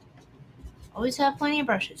 Always have plenty of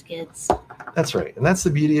brushes, kids. That's right, and that's the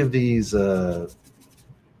beauty of these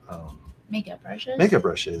makeup brushes. Makeup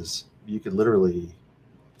brushes. You could literally.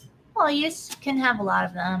 Well, you just can have a lot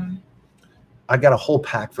of them. I got a whole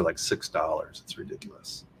pack for like $6. It's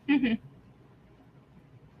ridiculous. All right,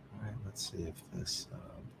 let's see if this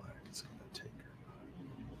black is going to take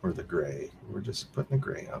or the gray. We're just putting a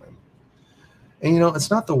gray on him. And you know, it's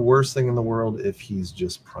not the worst thing in the world if he's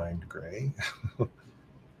just primed gray.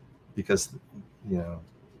 Because, you know,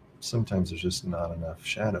 sometimes there's just not enough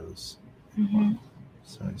shadows.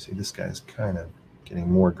 So you see this guy's kind of getting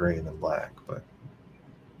more gray than black, but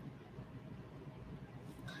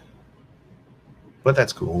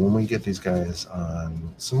that's cool. When we get these guys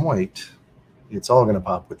on some white, it's all going to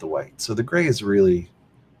pop with the white. So the gray is really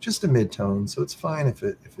just a mid-tone, so it's fine if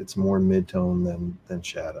it's more mid-tone than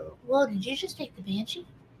shadow. Well, did you just take the Banshee?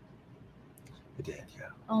 I did, yeah.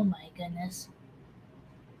 Oh my goodness.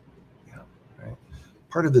 Yeah, right.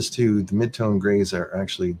 Part of this too, the mid-tone grays are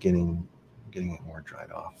actually getting it more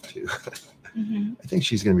dried off too. I think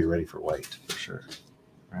she's going to be ready for white for sure.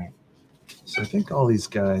 Right. So I think all these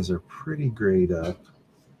guys are pretty grayed up.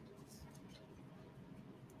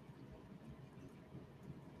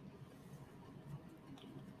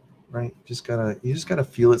 Right. You just gotta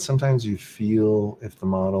feel it. Sometimes you feel if the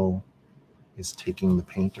model is taking the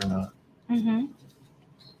paint or not.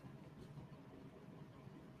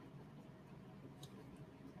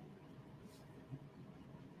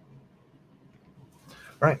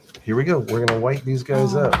 All right, here we go. We're gonna white these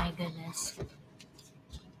guys up. Oh my goodness.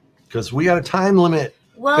 Because we got a time limit,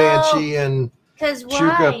 Banshee and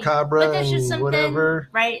Chuka Cabra and whatever.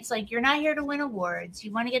 Right? It's like you're not here to win awards.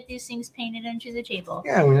 You want to get these things painted onto the table.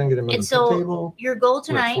 Yeah, we're gonna get them on the table. Your goal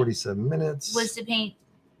tonight 47 minutes was to paint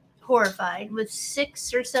Horrified with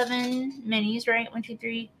 6 or 7 minis, right? 1, 2,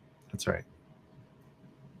 3. That's right.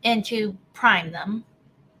 And to prime them.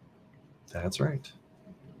 That's right.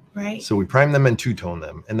 Right. So we prime them and two-tone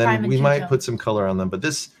them, and then we might put some color on them. But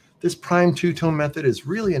this prime two-tone method is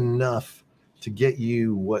really enough to get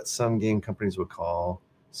you what some game companies would call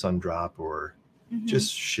sun drop or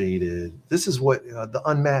just shaded. This is what the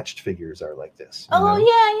unmatched figures are like this. Oh,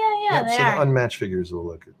 yeah. So the unmatched figures will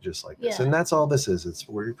look just like this, and that's all this is. It's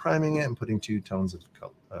where you're priming it and putting 2 tones of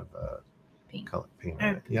paint on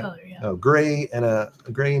it. Yeah. Color, yeah. Oh, gray and a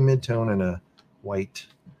gray mid-tone and a white.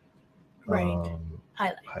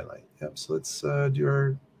 Highlight. Yep. So let's do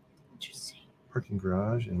our parking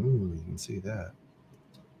garage, and ooh, you can see that.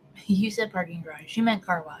 You said parking garage. You meant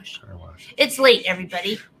car wash. Car wash. It's late,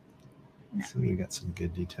 everybody. No. So we got some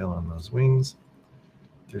good detail on those wings.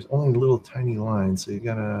 There's only little tiny lines, so you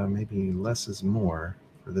gotta maybe less is more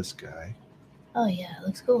for this guy. Oh yeah, it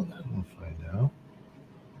looks cool though. We'll find out.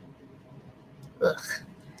 Ugh.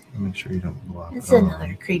 Make sure you don't block. It's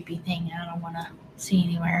another creepy thing I don't want to see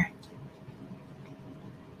anywhere.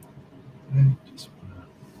 Just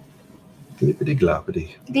glippity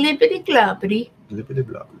gloppity. Glippity gloppity. Glippity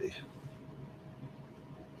bloppity.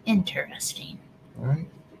 Interesting. All right.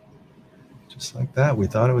 Just like that. We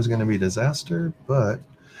thought it was going to be a disaster, but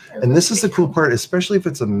and this is the cool part, especially if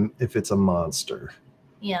it's a monster.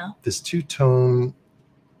 Yeah. This two-tone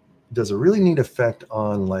does a really neat effect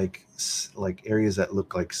on like areas that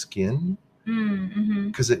look like skin.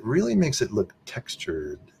 Because it really makes it look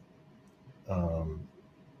textured.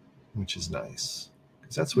 Which is nice,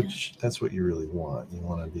 because that's what you really want. You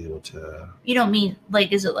want to be able to. You don't mean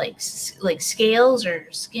like, is it like scales or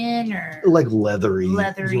skin or like leathery?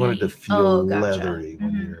 Leathery. You want it to feel leathery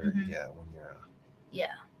when you're Yeah.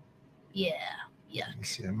 You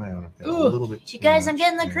see, I might have got a little bit too you guys, much I'm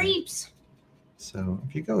getting the creeps. So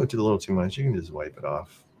if you go to a little too much, you can just wipe it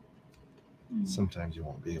off. Sometimes you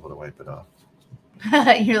won't be able to wipe it off.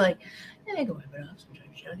 You're like, I can wipe it off.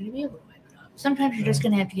 Sometimes you're not going to be able to wipe it off. Sometimes you're just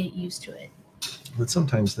going to have to get used to it. But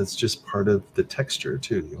sometimes that's just part of the texture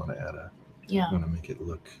too. You want to add you want to make it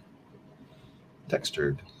look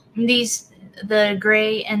textured. The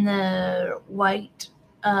gray and the white,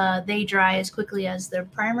 they dry as quickly as the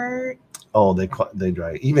primer. Oh, they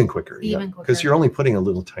dry even quicker. Even quicker. Because you're only putting a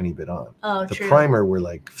little tiny bit on. Oh, the true. primer, we're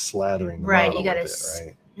like slathering the right. You got to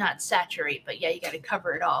right? Not saturate, but you got to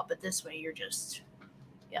cover it all. But this way, you're just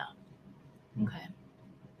Okay.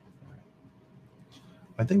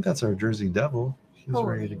 I think that's our Jersey Devil. He's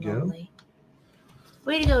ready to go. Moly.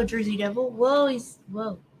 Way to go, Jersey Devil. Whoa.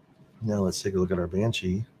 Now let's take a look at our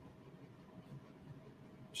Banshee.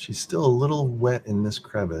 She's still a little wet in this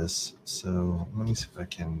crevice, so let me see if I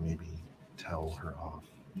can maybe towel her off.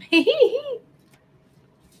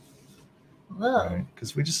 Whoa.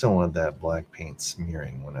 Because we just don't want that black paint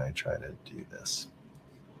smearing when I try to do this.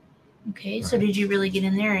 Okay, so did you really get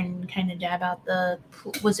in there and kind of dab out the,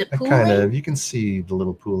 was it I pooling? you can see the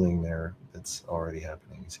little pooling there that's already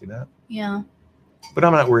happening. You see that? Yeah. But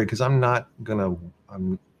I'm not worried because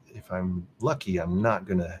if I'm lucky, I'm not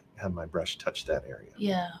going to have my brush touch that area.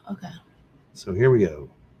 Yeah, okay. So here we go.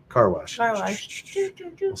 Car wash. Car wash.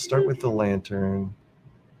 We'll start with the lantern.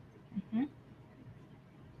 Mm-hmm.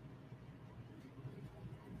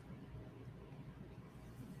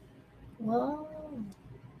 Whoa.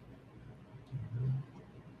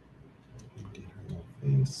 Get her little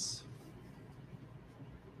face.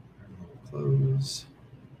 Her little clothes.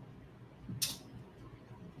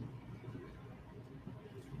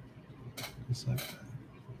 Just like that.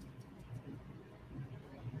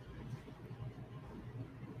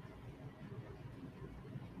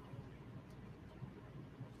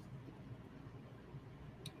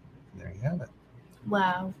 There you have it.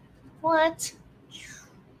 Wow. What?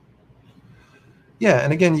 Yeah,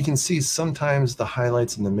 and again, you can see sometimes the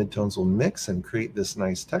highlights and the midtones will mix and create this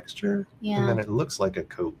nice texture. Yeah. And then it looks like a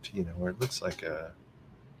coat, or it looks like a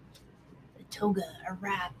toga, a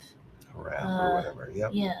wrap. A wrap or whatever.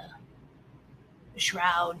 Yep. Yeah. A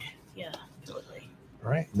shroud. Yeah, totally.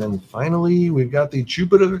 All right. And then finally, we've got the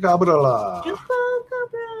Chupacabra.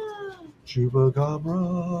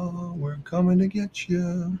 Chupacabra, we're coming to get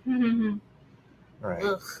you. All right.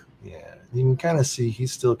 Ugh. Yeah. You can kind of see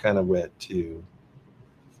he's still kind of wet, too.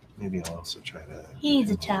 Maybe I'll also try to... He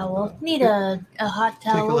needs a towel. Need a hot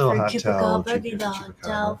towel for Chupacabra. Need a hot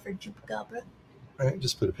towel for Chupacabra. All right.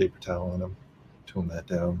 Just put a paper towel on him. Tone that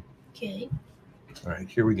down. Okay. All right.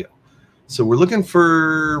 Here we go. So we're looking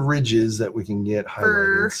for ridges that we can get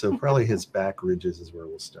highlighted. So probably his back ridges is where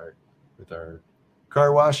we'll start with our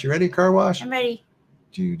car wash. You ready, car wash? I'm ready.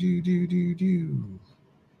 Do do do do do.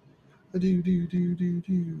 Do do do do do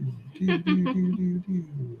do do do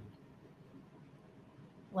do.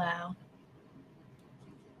 Wow.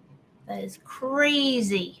 That is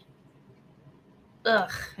crazy.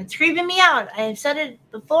 Ugh, it's creeping me out. I have said it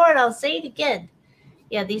before and I'll say it again.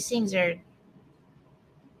 Yeah, these things are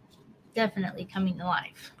definitely coming to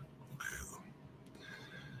life.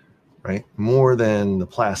 Right? More than the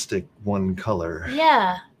plastic one color.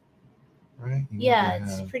 Yeah. Right?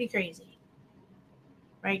 It's pretty crazy.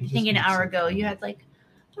 Right? You think an hour ago you had like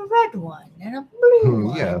a red one and a blue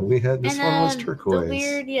one. Yeah, we had this one was turquoise. The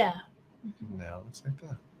weird, yeah. Now it looks like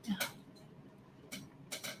that. Yeah.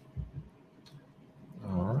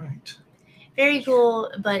 All right. Very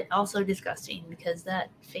cool, but also disgusting because that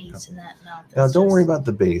face and that mouth. Now, don't worry about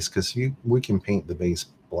the base because we can paint the base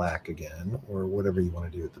black again or whatever you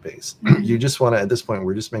want to do with the base. You just want to, at this point,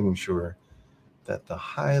 we're just making sure that the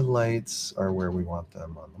highlights are where we want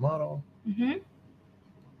them on the model. Mm-hmm.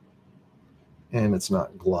 And it's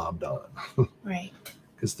not globbed on. Right.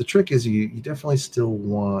 Because the trick is you definitely still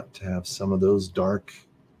want to have some of those dark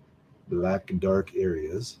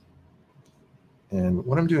areas. And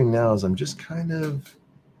what I'm doing now is I'm just kind of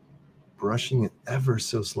brushing it ever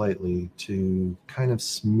so slightly to kind of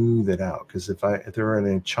smooth it out. Because if there are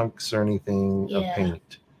any chunks or anything of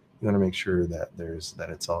paint, you want to make sure that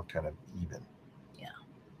it's all kind of even. Yeah.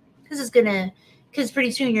 Because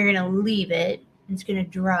pretty soon you're gonna leave it. It's gonna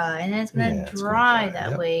dry, and then it's gonna dry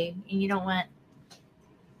that way, and you don't want.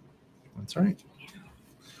 That's right.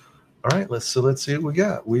 All right, let's see what we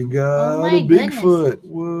got. We've got a Bigfoot.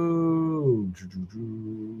 Whoa.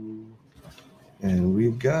 And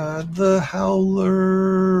we've got the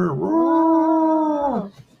Howler.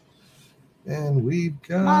 Whoa. And we've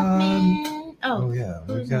got Mothman.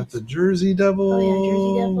 We've got the Jersey Devil. Oh yeah,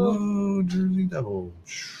 Jersey Devil. Whoa, Jersey Devil.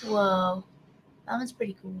 Whoa. That one's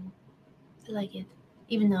pretty cool. I like it.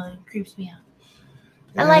 Even though it creeps me out.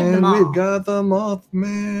 I like them all. We've got the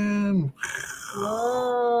Mothman.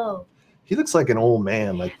 Whoa. He looks like an old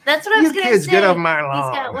man. Like, that's what I was going to say. Kids, get off my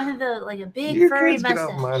lawn. He's got one of the, like a big furry mustache. Get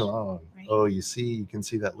off my lawn. Right. Oh, you can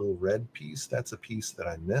see that little red piece? That's a piece that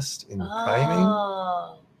I missed in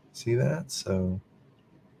priming. See that? So,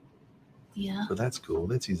 yeah. So that's cool.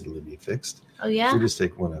 That's easily to be fixed. Oh, yeah? We just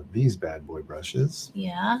take one of these bad boy brushes.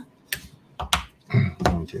 Yeah.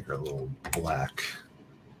 Let me take our little black.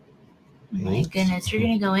 Oh my goodness. You're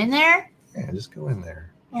going to go in there? Yeah, just go in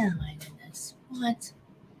there. Oh, my goodness. What?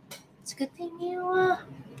 It's a good thing you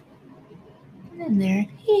in there.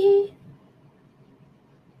 Hee.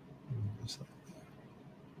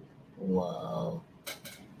 Whoa.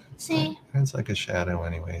 See? It's like a shadow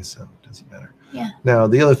anyway, so it doesn't matter. Yeah. Now,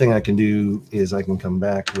 the other thing I can do is I can come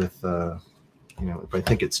back with, you know, if I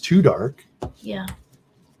think it's too dark. Yeah.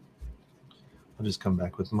 I'll just come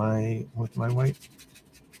back with my white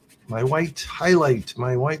highlight,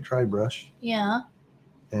 my white dry brush. Yeah.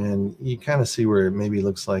 And you kind of see where it maybe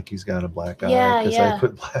looks like he's got a black eye because yeah. I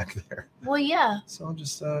put black there. Well, yeah. So I'll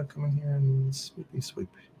just come in here and sweep.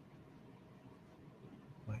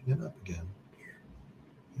 Lighten it up again.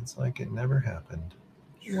 It's like it never happened.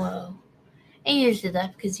 Whoa. And you just did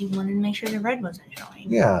that because you wanted to make sure the red wasn't showing.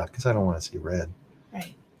 Yeah, because I don't want to see red.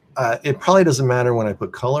 Right. It probably doesn't matter when I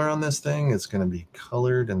put color on this thing. It's going to be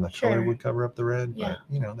colored and the color Sure. would cover up the red. Yeah. But,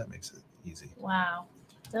 you know, that makes it easy. Wow.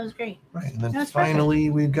 That was great. Right. And then That's finally,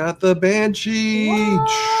 we've got the Banshee.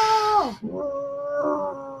 Whoa.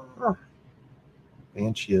 Whoa.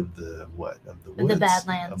 Banshee of the what? Of the woods? The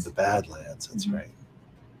Badlands. Of the Badlands. That's Mhm. right.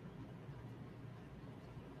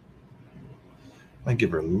 I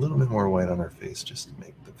give her a little bit more white on her face just to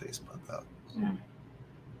make the face pop out. Yeah.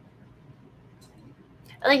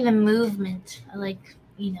 I like the movement. I like,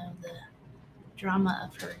 you know, the drama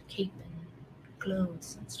of her cape and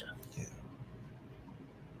clothes and stuff. Yeah.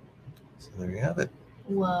 So there you have it.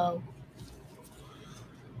 Whoa.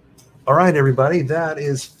 All right, everybody. That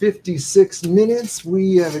is 56 minutes.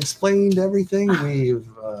 We have explained everything. We've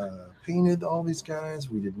painted all these guys.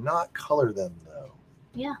 We did not color them, though.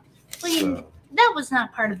 Yeah. Well, that was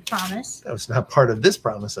not part of the promise. That was not part of this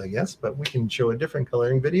promise, I guess, but we can show a different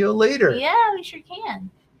coloring video later. Yeah, we sure can.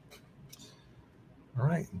 All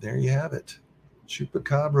right, there you have it.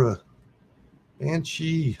 Chupacabra,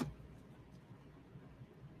 Banshee,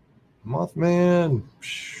 Mothman,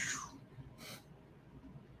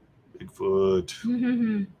 Bigfoot.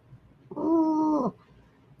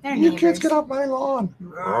 Mm-hmm. You kids get off my lawn.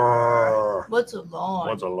 What's a lawn?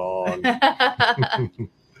 What's a lawn?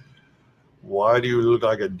 Why do you look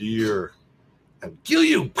like a deer? And kill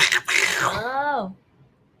you. Oh.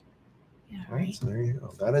 Yeah, All right, so there you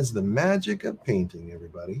go. That is the magic of painting,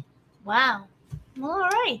 everybody. Wow. Well, all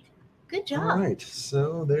right. Good job. All right,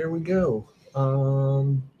 so there we go.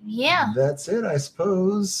 Yeah. That's it, I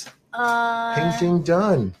suppose. Painting Painting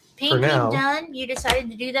done. Painting for now. done. You decided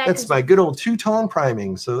to do that. That's my good old two-tone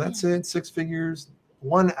priming. So that's it. 6 figures,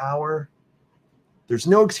 1 hour. There's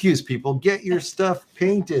no excuse, people. Get your stuff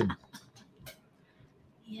painted.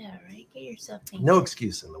 Yeah, right. Get yourself painted. No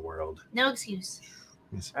excuse in the world. No excuse.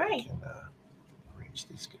 All right. Arrange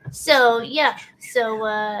these guys. So yeah. So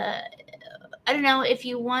I don't know if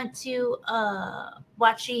you want to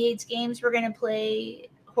watch She Hates Games. We're gonna play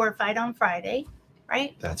Horrified on Friday,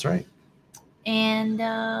 right? That's right. And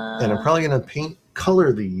I'm probably gonna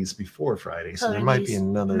color these before Friday, so there might be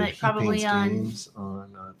another probably on games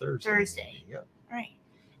on Thursday. Yep. All right.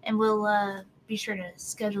 And we'll be sure to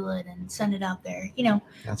schedule it and send it out there. You know,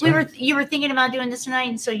 That's you right. were thinking about doing this tonight,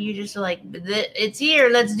 and so you just were like, it's here,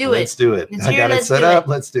 let's do it. Let's do it. It's I here, got it let's set do up. it.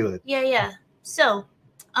 Let's do it. Yeah. So,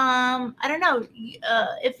 I don't know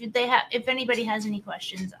if anybody has any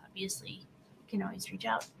questions. Obviously, you can always reach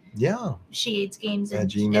out. Yeah. She Hates Games at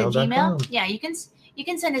Gmail. gmail.com. Yeah, you can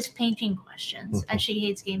send us painting questions at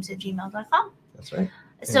shehatesgames@gmail.com. That's right.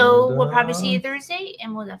 So we'll probably see you Thursday,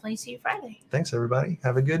 and we'll definitely see you Friday. Thanks, everybody.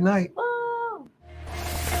 Have a good night. Bye.